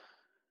know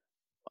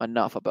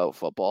enough about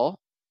football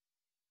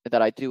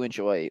that I do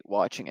enjoy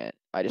watching it.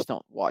 I just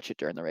don't watch it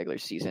during the regular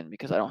season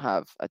because I don't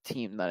have a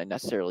team that I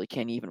necessarily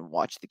can even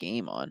watch the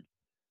game on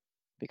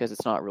because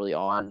it's not really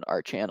on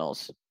our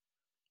channels.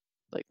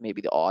 Like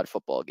maybe the odd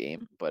football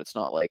game, but it's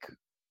not like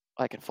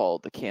I can follow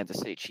the Kansas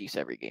City Chiefs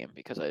every game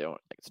because I don't.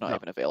 Like, it's not no.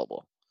 even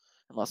available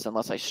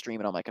unless I stream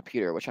it on my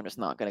computer, which I'm just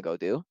not gonna go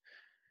do.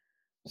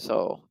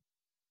 So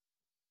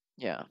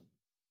yeah,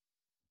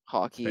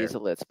 hockey is Fair.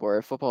 a lit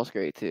sport. Football's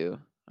great too.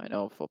 I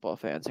know football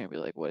fans are gonna be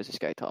like, "What is this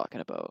guy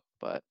talking about?"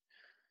 But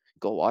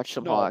go watch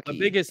some No, the hockey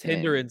biggest and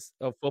hindrance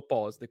of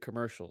football is the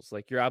commercials.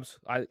 Like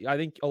I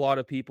think a lot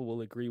of people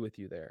will agree with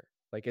you there.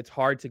 Like it's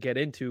hard to get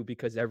into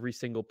because every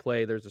single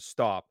play there's a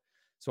stop.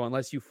 So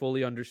unless you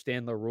fully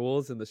understand the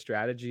rules and the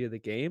strategy of the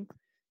game,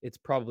 it's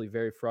probably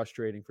very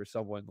frustrating for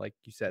someone like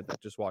you said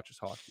that just watches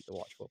hockey to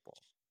watch football.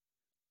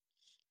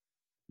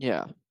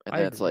 yeah, and I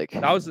then it's agree. like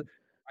That was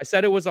I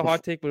said it was a if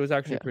hot take, but it was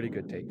actually yeah. a pretty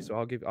good take. So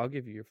I'll give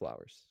you your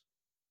flowers.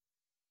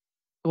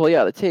 Well,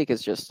 yeah, the take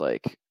is just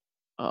like,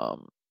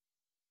 um,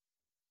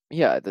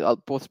 yeah,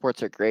 both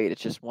sports are great.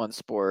 It's just one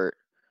sport.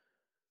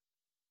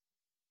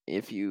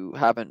 If you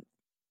haven't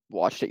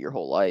watched it your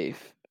whole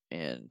life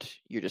and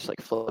you're just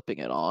like flipping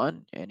it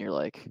on, and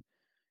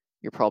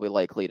you're probably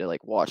likely to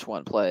like watch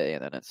one play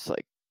and then it's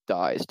like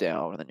dies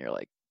down, and then you're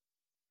like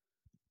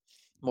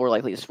more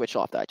likely to switch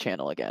off that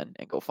channel again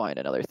and go find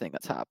another thing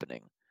that's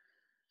happening.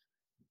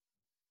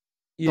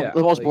 Yeah,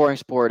 The most like boring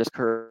sport is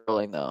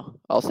curling, though.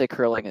 I'll say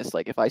curling is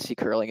like if I see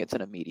curling, it's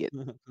an immediate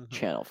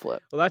channel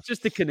flip. well, that's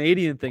just a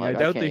Canadian thing. I Like I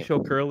doubt can't they show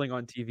even. curling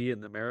on TV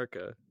in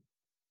America.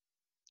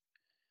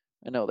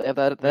 I know they have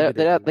that. Maybe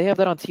they do. They have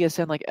that on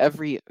TSN like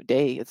every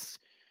day. It's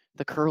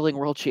the curling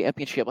world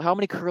championship. How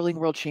many curling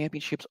world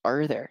championships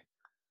are there?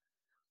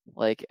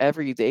 Like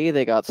every day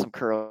they got some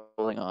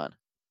curling on.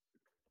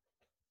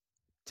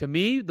 To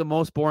me, the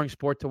most boring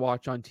sport to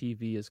watch on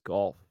TV is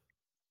golf.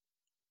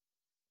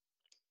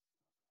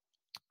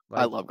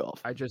 I Like love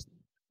golf. I just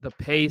the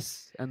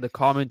pace and the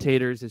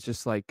commentators is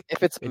just like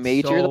If it's a it's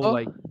major so though,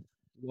 like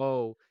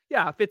whoa.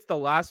 Yeah, if it's the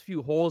last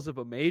few holes of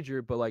a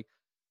major, but like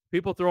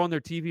people throw on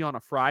their TV on a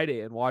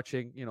Friday and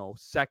watching,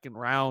 second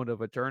round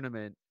of a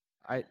tournament,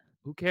 I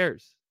who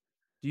cares?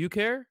 Do you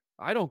care?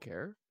 I don't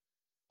care.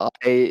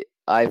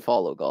 I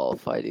follow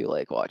golf. I do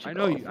like watching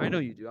golf. I know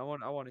you do. I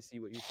want to see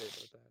what you say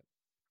about that.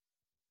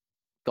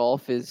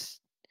 golf, there's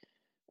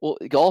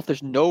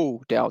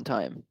no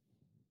downtime.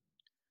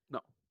 No.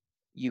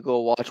 You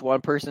go watch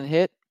one person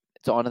hit,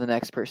 it's on to the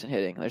next person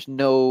hitting. There's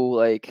no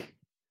like,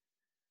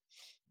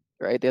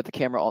 right? They have the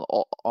camera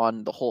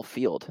on the whole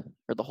field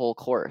or the whole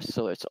course,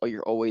 so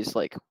you're always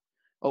like,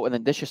 oh, and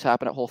then this just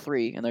happened at hole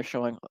 3, and they're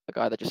showing a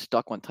guy that just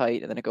stuck one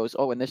tight, and then it goes,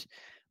 oh, and this,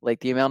 like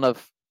the amount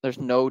of, there's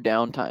no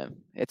downtime.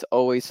 It's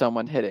always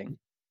someone hitting.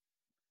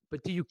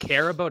 But do you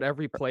care about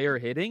every player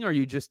hitting, or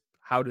you just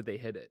how do they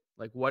hit it?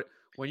 Like what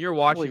when you're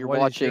watching? Well, you're what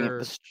watching is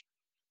your,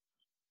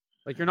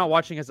 like you're not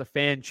watching as a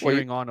fan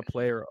cheering on a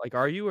player. Like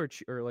are you or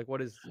like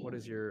what is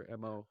your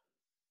MO?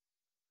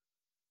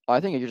 I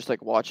think you're just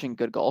like watching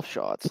good golf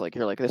shots. Like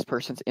you're like, this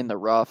person's in the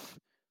rough.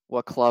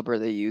 What club are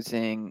they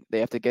using? They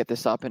have to get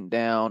this up and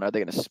down. Are they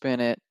going to spin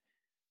it?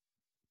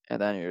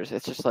 And then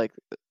it's just like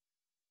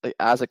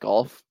as a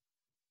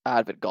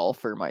avid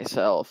golfer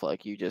myself,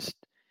 like you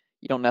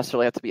don't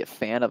necessarily have to be a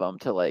fan of them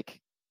to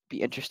like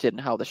be interested in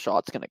how the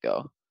shot's going to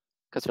go.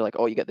 Because they're like,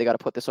 oh, they got to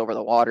put this over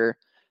the water.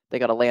 They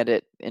got to land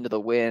it into the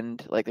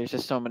wind. Like there's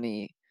just so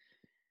many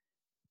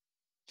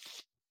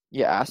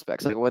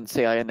aspects. Like I wouldn't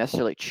say I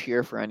necessarily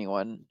cheer for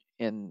anyone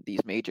in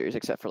these majors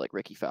except for like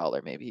Ricky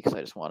Fowler maybe, because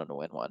I just wanted to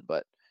win one.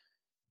 But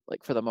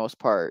like for the most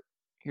part,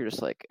 you're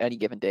just like, any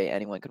given day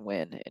anyone can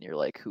win, and you're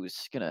like,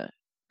 who's gonna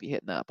be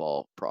hitting that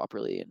ball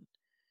properly? And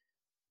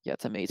yeah,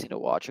 it's amazing to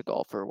watch a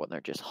golfer when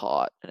they're just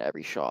hot and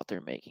every shot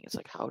they're making, it's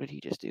like, how did he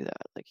just do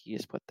that? Like he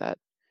just put that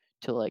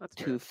to like That's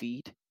 2 fair.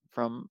 feet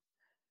from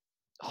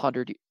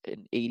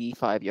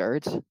 185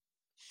 yards.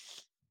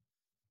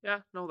 Yeah,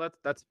 no,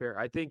 that's fair.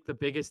 I think the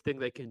biggest thing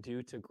they can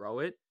do to grow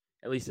it,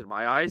 at least in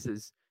my eyes,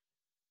 is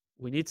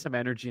we need some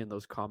energy in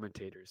those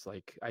commentators.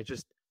 Like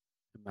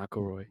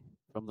McElroy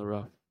from the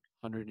rough,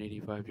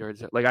 185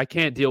 yards. Like I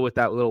can't deal with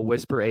that little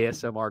whisper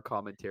ASMR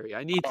commentary.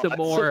 I need some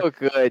more. So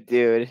good,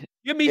 dude.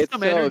 Give me It's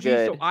some so energy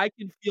good. so I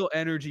can feel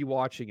energy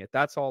watching it.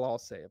 That's all I'll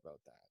say about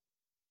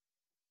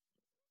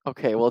that.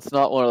 Okay, well, it's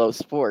not one of those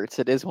sports.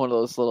 It is one of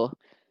those little.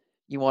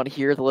 You want to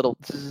hear the little,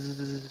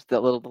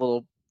 that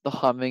little the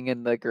humming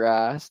in the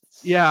grass.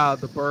 Yeah,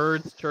 the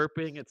birds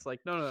chirping. It's like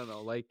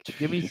no. Like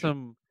give me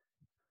some.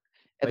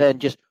 And then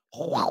just,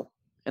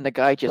 and the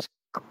guy just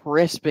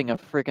crisping a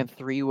freaking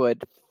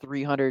 3-wood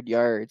 300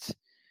 yards.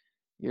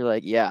 You're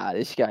like, yeah,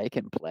 this guy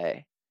can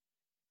play.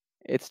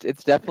 It's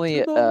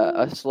definitely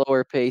a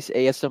slower pace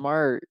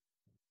ASMR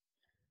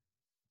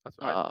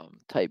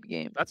type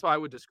game. That's how I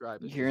would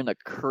describe it. You're hearing the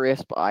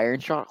crisp iron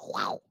shot.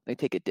 They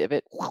take a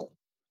divot.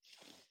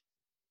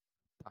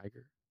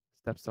 Tiger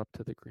steps up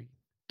to the green.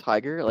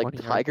 Tiger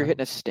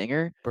hitting a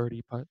stinger.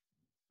 Birdie putt.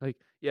 Like,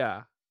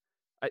 yeah.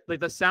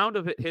 Like the sound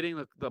of it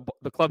hitting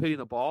the club hitting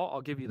the ball,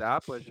 I'll give you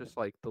that, but it's just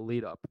like the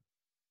lead up.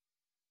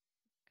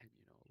 And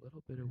a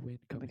little bit of wind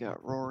coming. We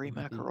got Rory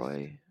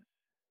McIlroy.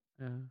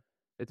 Yeah.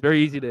 It's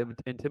very easy to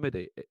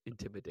imitate.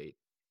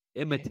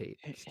 Him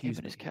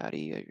and his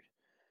caddy are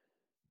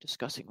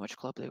discussing which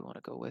club they want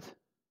to go with.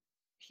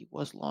 He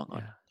was long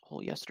on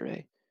hole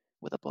yesterday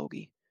with a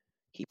bogey.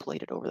 He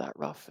played it over that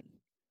rough, and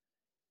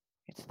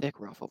it's thick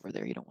rough over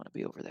there. You don't want to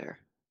be over there.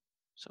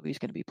 So he's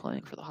going to be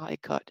playing for the high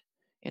cut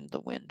in the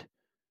wind.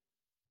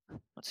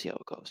 Let's see how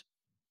it goes.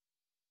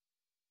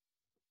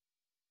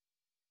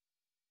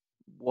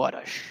 What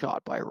a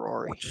shot by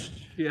Rory.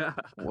 Yeah.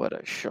 What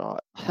a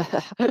shot.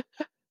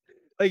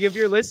 Like if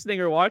you're listening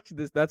or watching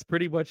this, that's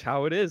pretty much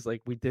how it is.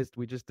 Like we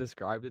just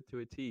described it to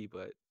a T,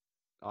 but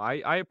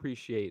I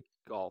appreciate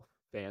golf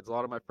fans. A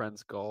lot of my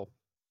friends golf,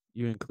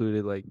 you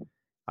included. Like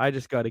I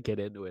just got to get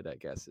into it, I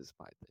guess, is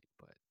my thing.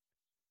 But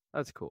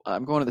that's cool.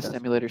 I'm going to the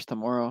simulators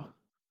tomorrow.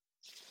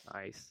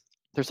 Nice.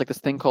 There's like this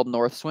thing called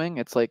North Swing.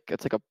 It's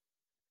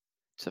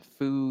a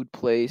food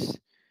place.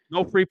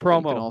 No free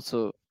promo. You can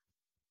also,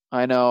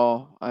 I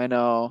know.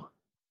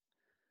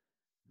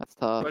 That's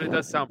tough. But it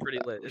does sound pretty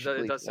lit.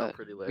 It does sound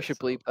pretty lit. We should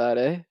bleep that,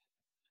 eh?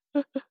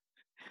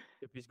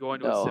 If he's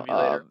going to a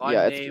simulator,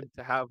 unnamed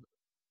to have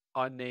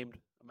unnamed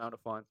amount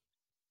of fun.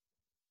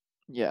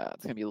 Yeah,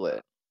 it's gonna be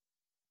lit.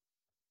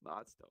 Nah,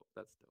 that's dope.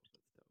 That's dope.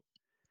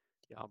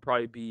 Yeah, I'll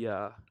probably be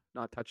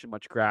not touching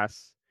much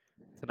grass.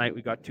 Tonight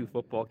we got 2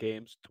 football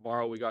games.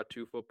 Tomorrow we got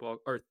 2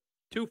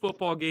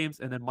 football games,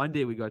 and then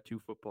Monday we got 2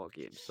 football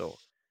games. So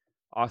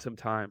awesome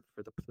time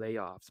for the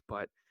playoffs.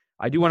 But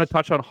I do want to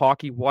touch on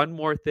hockey. One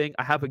more thing.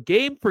 I have a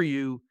game for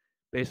you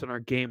based on our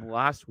game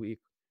last week.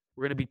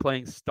 We're going to be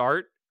playing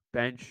start,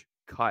 bench,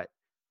 cut.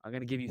 I'm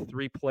going to give you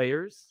 3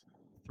 players,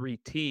 3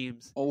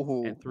 teams,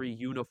 and 3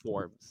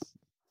 uniforms.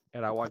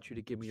 And I want you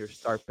to give me your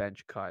start,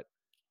 bench, cut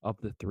of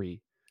the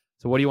 3.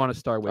 So what do you want to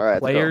start with? Right,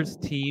 players,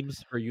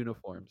 teams, or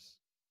uniforms?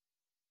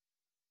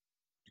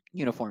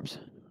 Uniforms.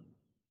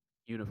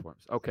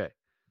 Okay.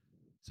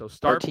 So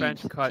start,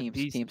 bench, cut.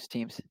 Teams.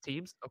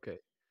 Okay.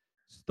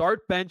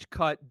 Start, bench,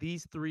 cut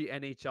these 3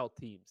 NHL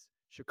teams: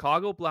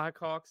 Chicago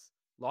Blackhawks,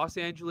 Los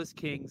Angeles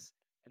Kings,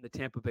 and the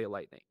Tampa Bay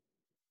Lightning.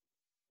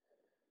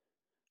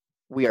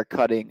 We are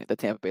cutting the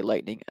Tampa Bay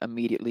Lightning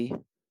immediately.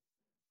 Okay.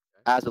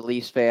 As a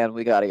Leafs fan,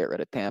 we got to get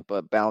rid of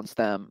Tampa, bounce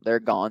them. They're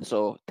gone.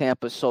 So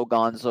Tampa's so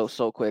gone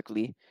so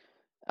quickly.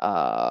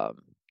 And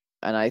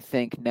I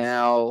think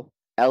now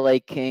LA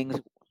Kings,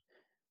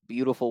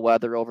 beautiful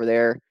weather over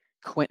there.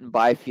 Quentin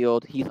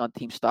Byfield, he's on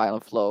Team Style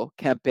and Flow.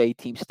 Kempe,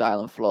 Team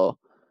Style and Flow.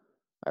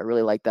 I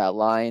really like that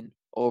line.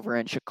 Over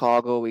in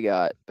Chicago, we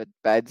got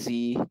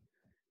Bedsy.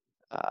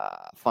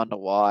 Fun to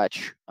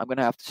watch. I'm going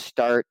to have to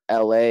start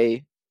LA,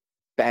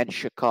 bench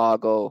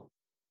Chicago,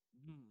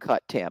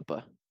 cut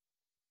Tampa.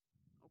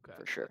 Okay.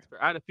 For sure.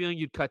 I had a feeling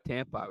you'd cut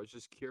Tampa. I was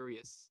just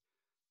curious.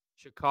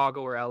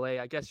 Chicago or LA?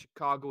 I guess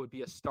Chicago would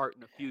be a start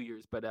in a few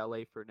years, but LA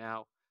for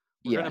now.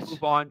 We're going to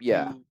move on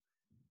to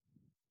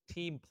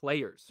team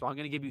players. So I'm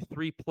going to give you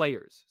 3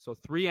 players. So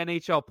 3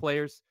 NHL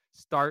players,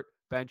 start,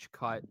 bench,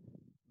 cut.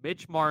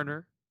 Mitch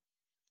Marner,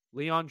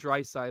 Leon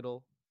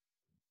Draisaitl,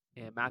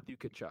 and Matthew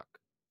Tkachuk.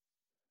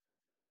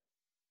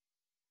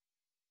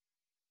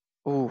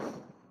 Ooh,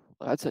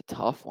 that's a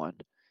tough one.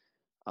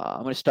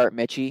 I'm going to start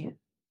Mitchie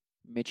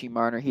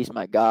Marner. He's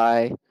my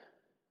guy.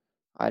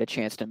 I had a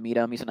chance to meet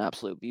him. He's an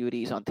absolute beauty.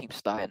 He's on Team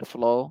Style and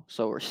Flow.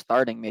 So we're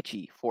starting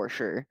Mitchie for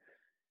sure.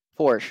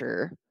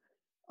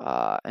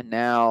 And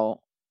now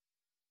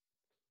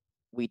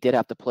we did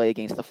have to play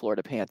against the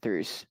Florida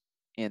Panthers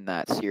in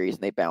that series,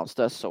 and they bounced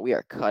us. So we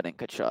are cutting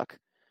Tkachuk.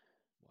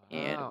 Wow.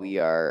 And we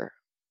are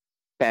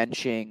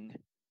benching.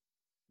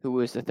 Who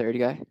was the third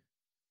guy?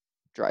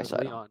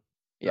 Draisaitl.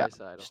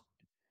 Draisaitl.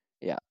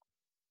 Yeah.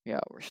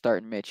 We're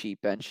starting Mitchie,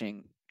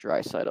 benching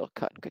Draisaitl,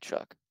 cutting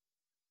Tkachuk.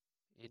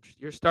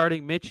 You're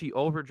starting Mitchie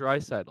over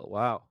Draisaitl.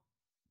 Wow.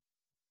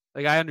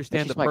 Like, I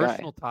understand Mitchie's the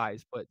personal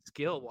ties, but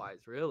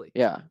skill-wise, really.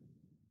 Yeah.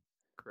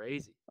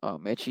 Crazy. Oh,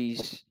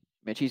 Mitchie's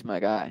my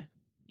guy.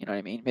 You know what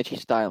I mean?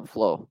 Mitchie's Style and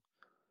Flow.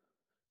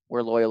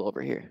 We're loyal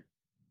over here.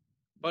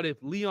 But if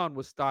Leon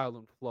was Style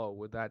and Flow,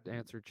 would that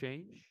answer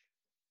change?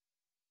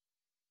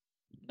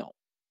 No.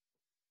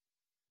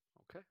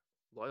 Okay.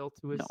 Loyal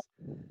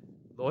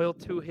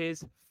to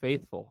his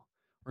faithful.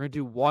 We're going to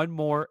do one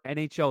more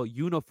NHL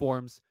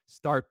uniforms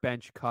start,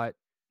 bench, cut.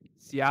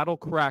 Seattle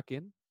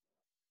Kraken,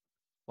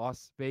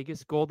 Las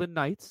Vegas Golden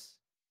Knights,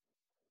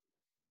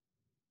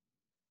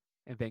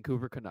 and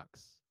Vancouver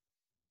Canucks.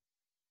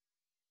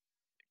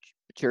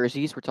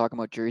 Jerseys. We're talking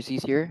about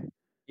jerseys here.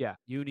 Yeah,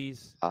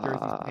 unis,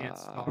 jerseys,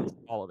 pants, socks,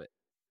 all of it.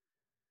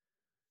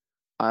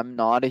 I'm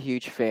not a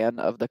huge fan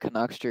of the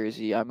Canucks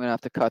jersey. I'm going to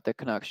have to cut the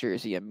Canucks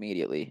jersey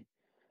immediately.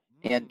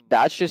 And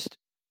that's just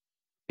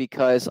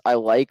because I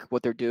like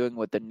what they're doing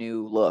with the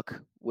new look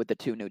with the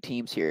 2 new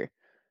teams here.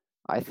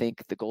 I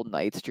think the Golden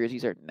Knights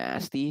jerseys are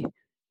nasty,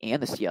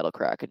 and the Seattle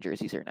Kraken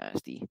jerseys are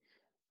nasty.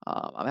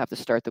 I'm going to have to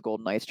start the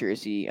Golden Knights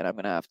jersey, and I'm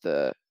going to have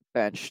to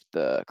bench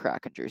the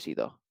Kraken jersey,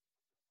 though.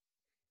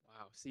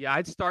 Wow. See,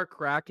 I'd start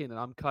Kraken, and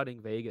I'm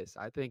cutting Vegas.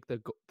 I think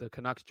the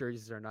Canucks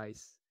jerseys are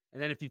nice.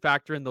 And then if you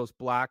factor in those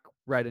black,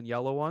 red, and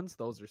yellow ones,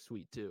 those are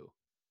sweet, too.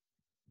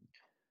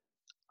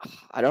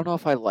 I don't know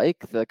if I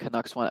like the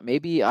Canucks one.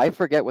 Maybe I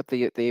forget what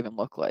they even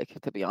look like,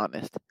 to be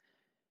honest.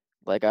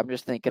 Like, I'm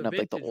just thinking of,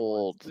 like, the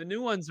old... ones. The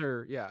new ones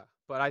are,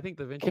 but I think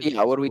the vintage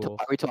yeah, what are cool.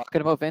 Are we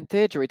talking about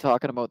vintage, or are we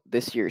talking about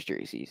this year's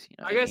jerseys? You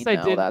know I guess I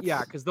did,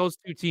 because those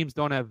 2 teams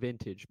don't have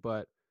vintage,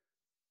 but...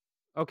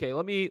 Okay,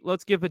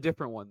 let's give a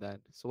different one then.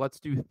 So let's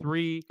do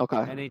 3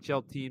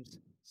 NHL teams,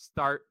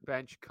 start,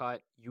 bench,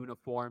 cut,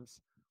 uniforms.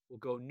 We'll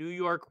go New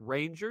York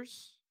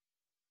Rangers,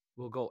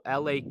 we'll go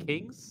LA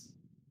Kings,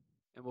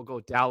 and we'll go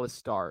Dallas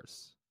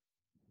Stars.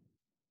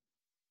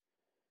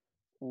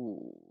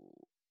 Ooh.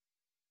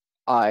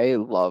 I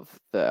love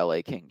the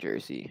LA King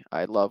jersey.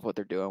 I love what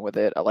they're doing with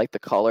it. I like the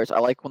colors. I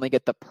like when they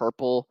get the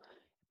purple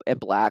and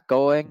black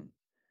going.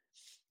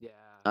 Yeah.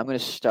 I'm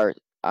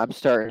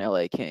starting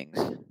LA Kings.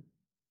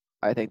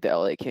 I think the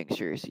LA Kings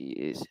jersey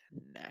is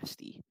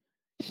nasty.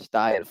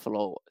 Style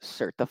Flow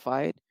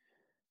certified.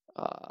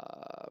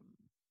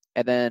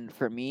 And then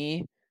for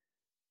me,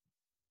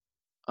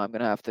 I'm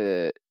gonna have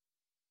to.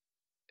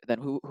 Then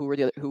who were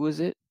the other? Who was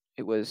it?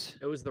 It was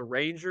the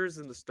Rangers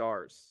and the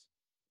Stars.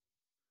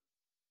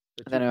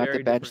 And then I have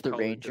to bench the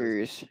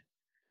Rangers. Jerseys.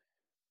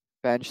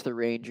 Bench the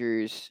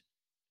Rangers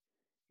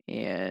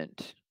and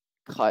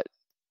cut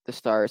the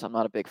Stars. I'm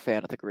not a big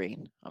fan of the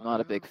green. I'm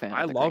not a big fan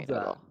of the green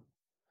at all.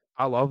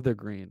 I love the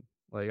green.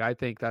 Like, I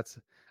think that's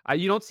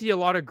you don't see a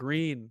lot of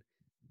green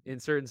in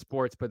certain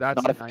sports, but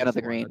that's not a fan of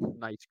the green. That's a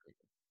nice green.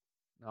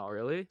 Oh,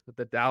 really? With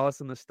the Dallas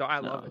and the Star, I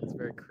love it. It's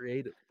very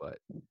creative, but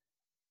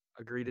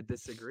agree to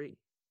disagree.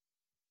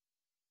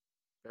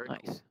 Very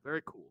cool.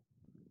 Very cool.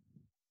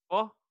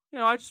 Well,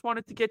 I just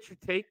wanted to get your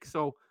take.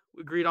 So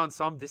we agreed on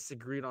some,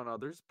 disagreed on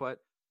others, but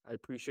I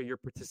appreciate your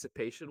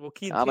participation. We'll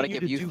continue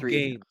to do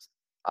games.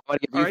 I'm going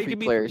to give you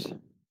 3 players.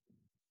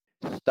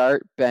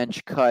 Start,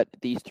 bench, cut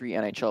these 3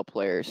 NHL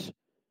players.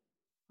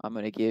 I'm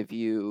going to give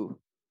you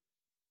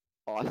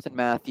Austin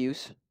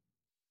Matthews,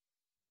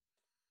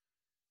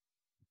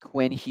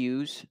 Quinn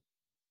Hughes,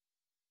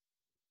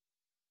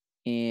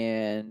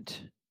 and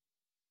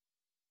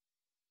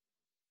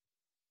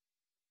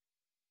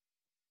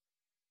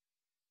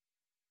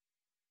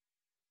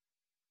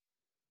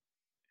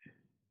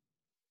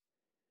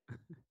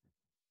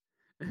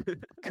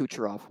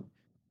Kucherov.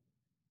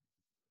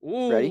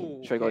 Ooh, Ready?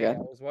 Should I go okay. I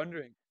again? was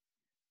wondering.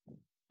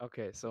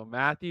 Okay, so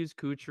Matthews,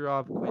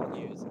 Kucherov, Quinn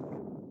Hughes.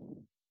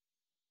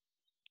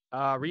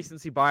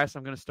 Recency bias.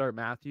 I'm going to start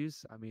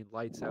Matthews. I mean,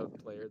 lights out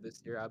player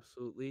this year,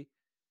 absolutely.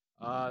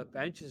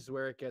 Bench is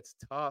where it gets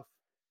tough.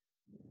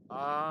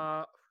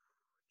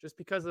 Just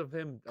because of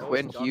him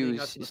always Quinn dumbing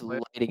us Hughes in the is play.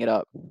 lighting it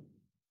up.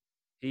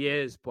 He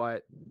is,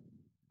 but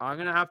I'm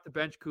gonna have to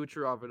bench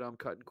Kucherov, and I'm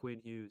cutting Quinn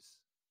Hughes.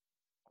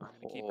 I'm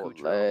gonna keep Kucherov on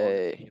the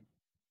Olay. team.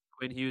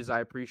 Quinn Hughes, I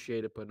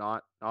appreciate it, but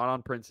not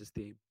on Prince's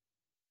team.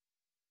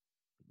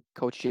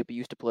 Coach Chippy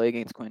used to play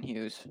against Quinn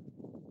Hughes.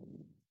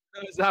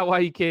 Is that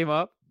why he came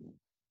up?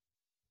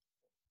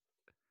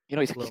 You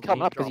know, he's Little coming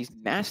name up because drop. he's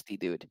nasty,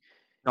 dude.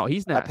 No,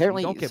 he's nasty.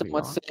 Apparently, Don't get me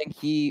someone's wrong. saying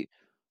he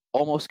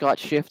almost got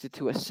shifted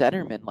to a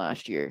centerman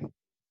last year.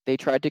 They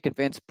tried to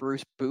convince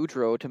Bruce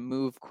Boudreau to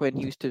move Quinn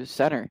Hughes to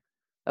center.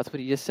 That's what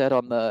he just said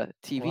on the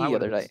TV Well, that the would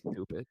other have been night.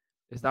 stupid.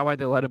 Is that why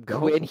they let him go?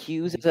 Quinn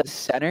Hughes is a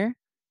center?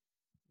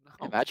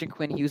 No. Imagine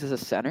Quinn Hughes as a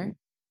center.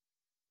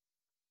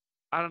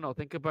 I don't know.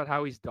 Think about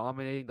how he's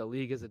dominating the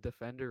league as a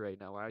defender right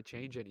now. Why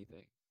change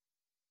anything?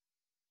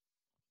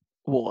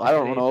 Well, If I it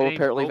don't ain't know.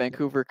 Apparently, broken.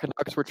 Vancouver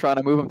Canucks were trying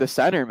to move him to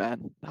center,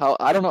 man. How?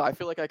 I don't know. I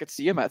feel like I could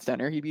see him at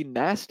center. He'd be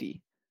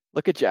nasty.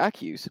 Look at Jack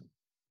Hughes.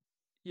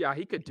 Yeah,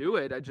 he could do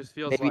it. It just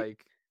feels Maybe.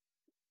 like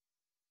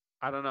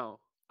I don't know.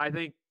 I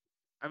mean,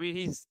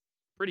 he's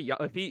pretty young.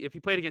 If he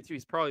played against you,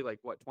 he's probably like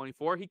what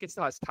 24. He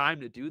still has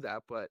time to do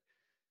that. But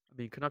I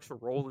mean, Canucks are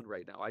rolling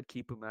right now. I'd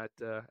keep him at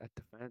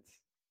defense.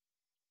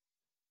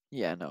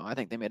 Yeah, no, I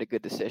think they made a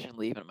good decision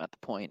leaving him at the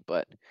point,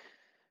 but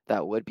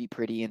that would be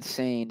pretty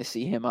insane to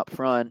see him up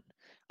front.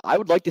 I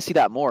would like to see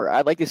that more.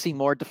 I'd like to see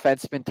more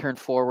defensemen turn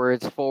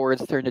forwards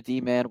turn to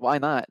D-man. Why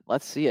not?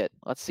 Let's see it.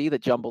 Let's see the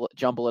jumble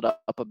it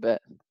up a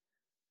bit.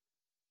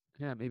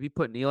 Yeah, maybe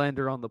put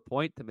Nylander on the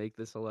point to make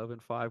this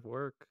 11-5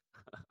 work.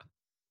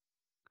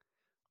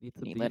 Need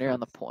some Nylander defense. on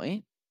the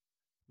point?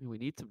 I mean, we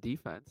need some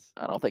defense.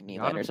 I don't think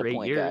Nylander's a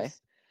point guy.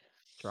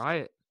 Try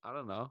it. I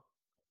don't know.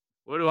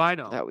 What do I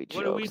know? That we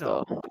What do we jokes,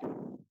 know? though.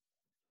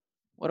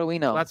 What do we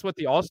know? That's what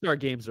the All-Star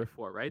games are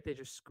for, right? They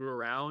just screw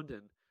around,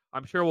 and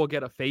I'm sure we'll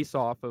get a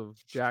face-off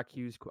of Jack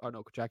Hughes. Oh,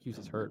 no, Jack Hughes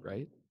is hurt,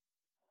 right?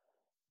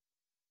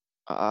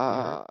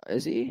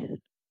 Is he? I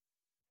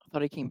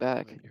thought he came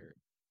back.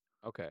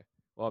 Okay.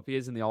 Well, if he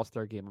is in the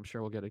All-Star game, I'm sure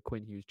we'll get a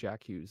Quinn Hughes,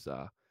 Jack Hughes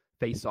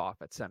face-off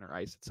at center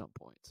ice at some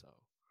point. So.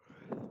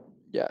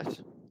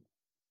 Yes.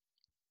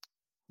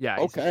 Yeah.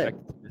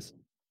 He's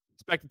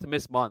expected to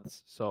miss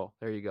months. So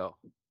there you go.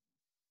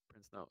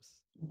 Prince knows.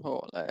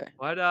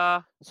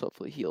 But so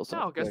hopefully heals.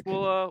 I guess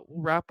we'll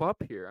wrap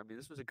up here. I mean,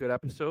 this was a good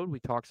episode. We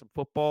talked some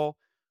football,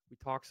 we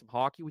talked some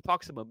hockey, we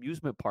talked some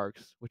amusement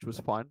parks, which was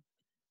fun.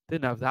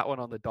 Didn't have that one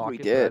on the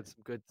docket. We had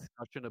some good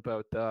discussion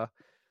about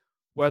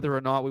whether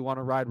or not we want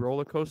to ride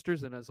roller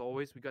coasters. And as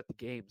always, we got the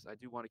games. I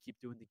do want to keep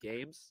doing the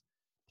games.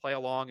 Play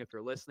along if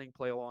you're listening.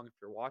 Play along if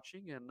you're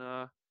watching. And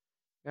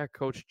yeah,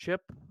 Coach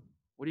Chip,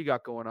 what do you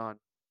got going on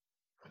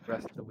the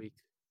rest of the week?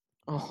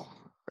 Oh,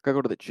 I gotta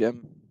go to the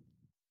gym.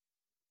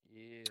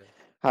 Yeah.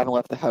 Haven't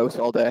left the house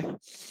all day.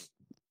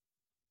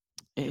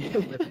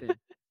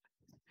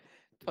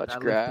 Touch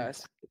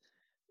grass.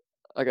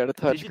 I gotta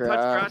touch grass. Did you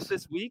touch grass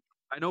this week?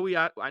 I know we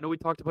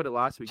talked about it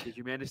last week. Did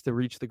you manage to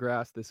reach the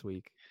grass this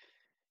week?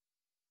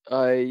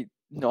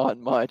 Not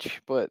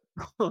much, but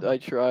I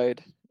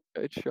tried.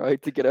 I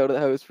tried to get out of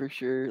the house for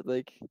sure.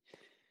 Like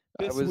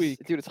this week.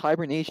 Dude, it's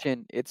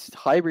hibernation. It's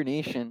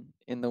hibernation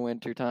in the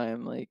winter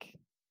time. Like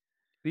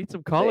need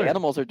some color. The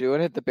animals are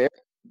doing it.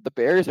 The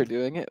bears are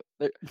doing it.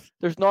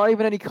 There's not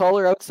even any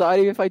color outside.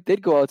 Even if I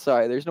did go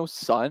outside, there's no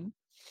sun.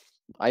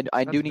 I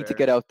do need to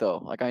get out though.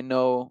 Like I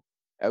know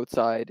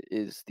outside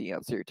is the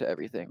answer to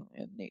everything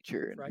in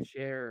nature. Fresh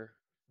air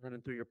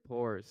running through your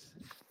pores.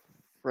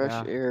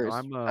 Fresh air is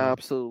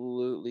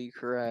absolutely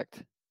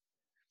correct.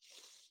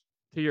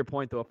 To your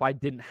point, though, if I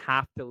didn't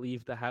have to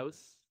leave the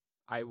house,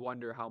 I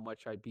wonder how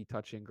much I'd be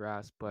touching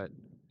grass. But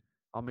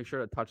I'll make sure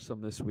to touch some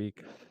this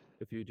week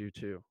if you do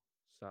too.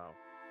 So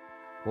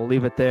we'll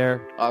leave it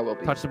there. I will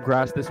be. Touch some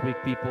grass this week,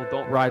 people.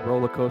 Don't ride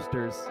roller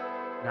coasters.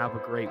 And have a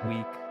great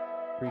week.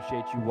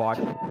 Appreciate you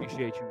watching.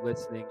 Appreciate you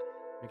listening.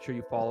 Make sure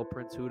you follow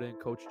Prince Huda and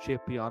Coach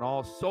Chippy on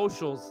all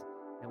socials.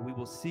 And we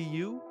will see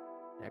you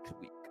next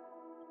week.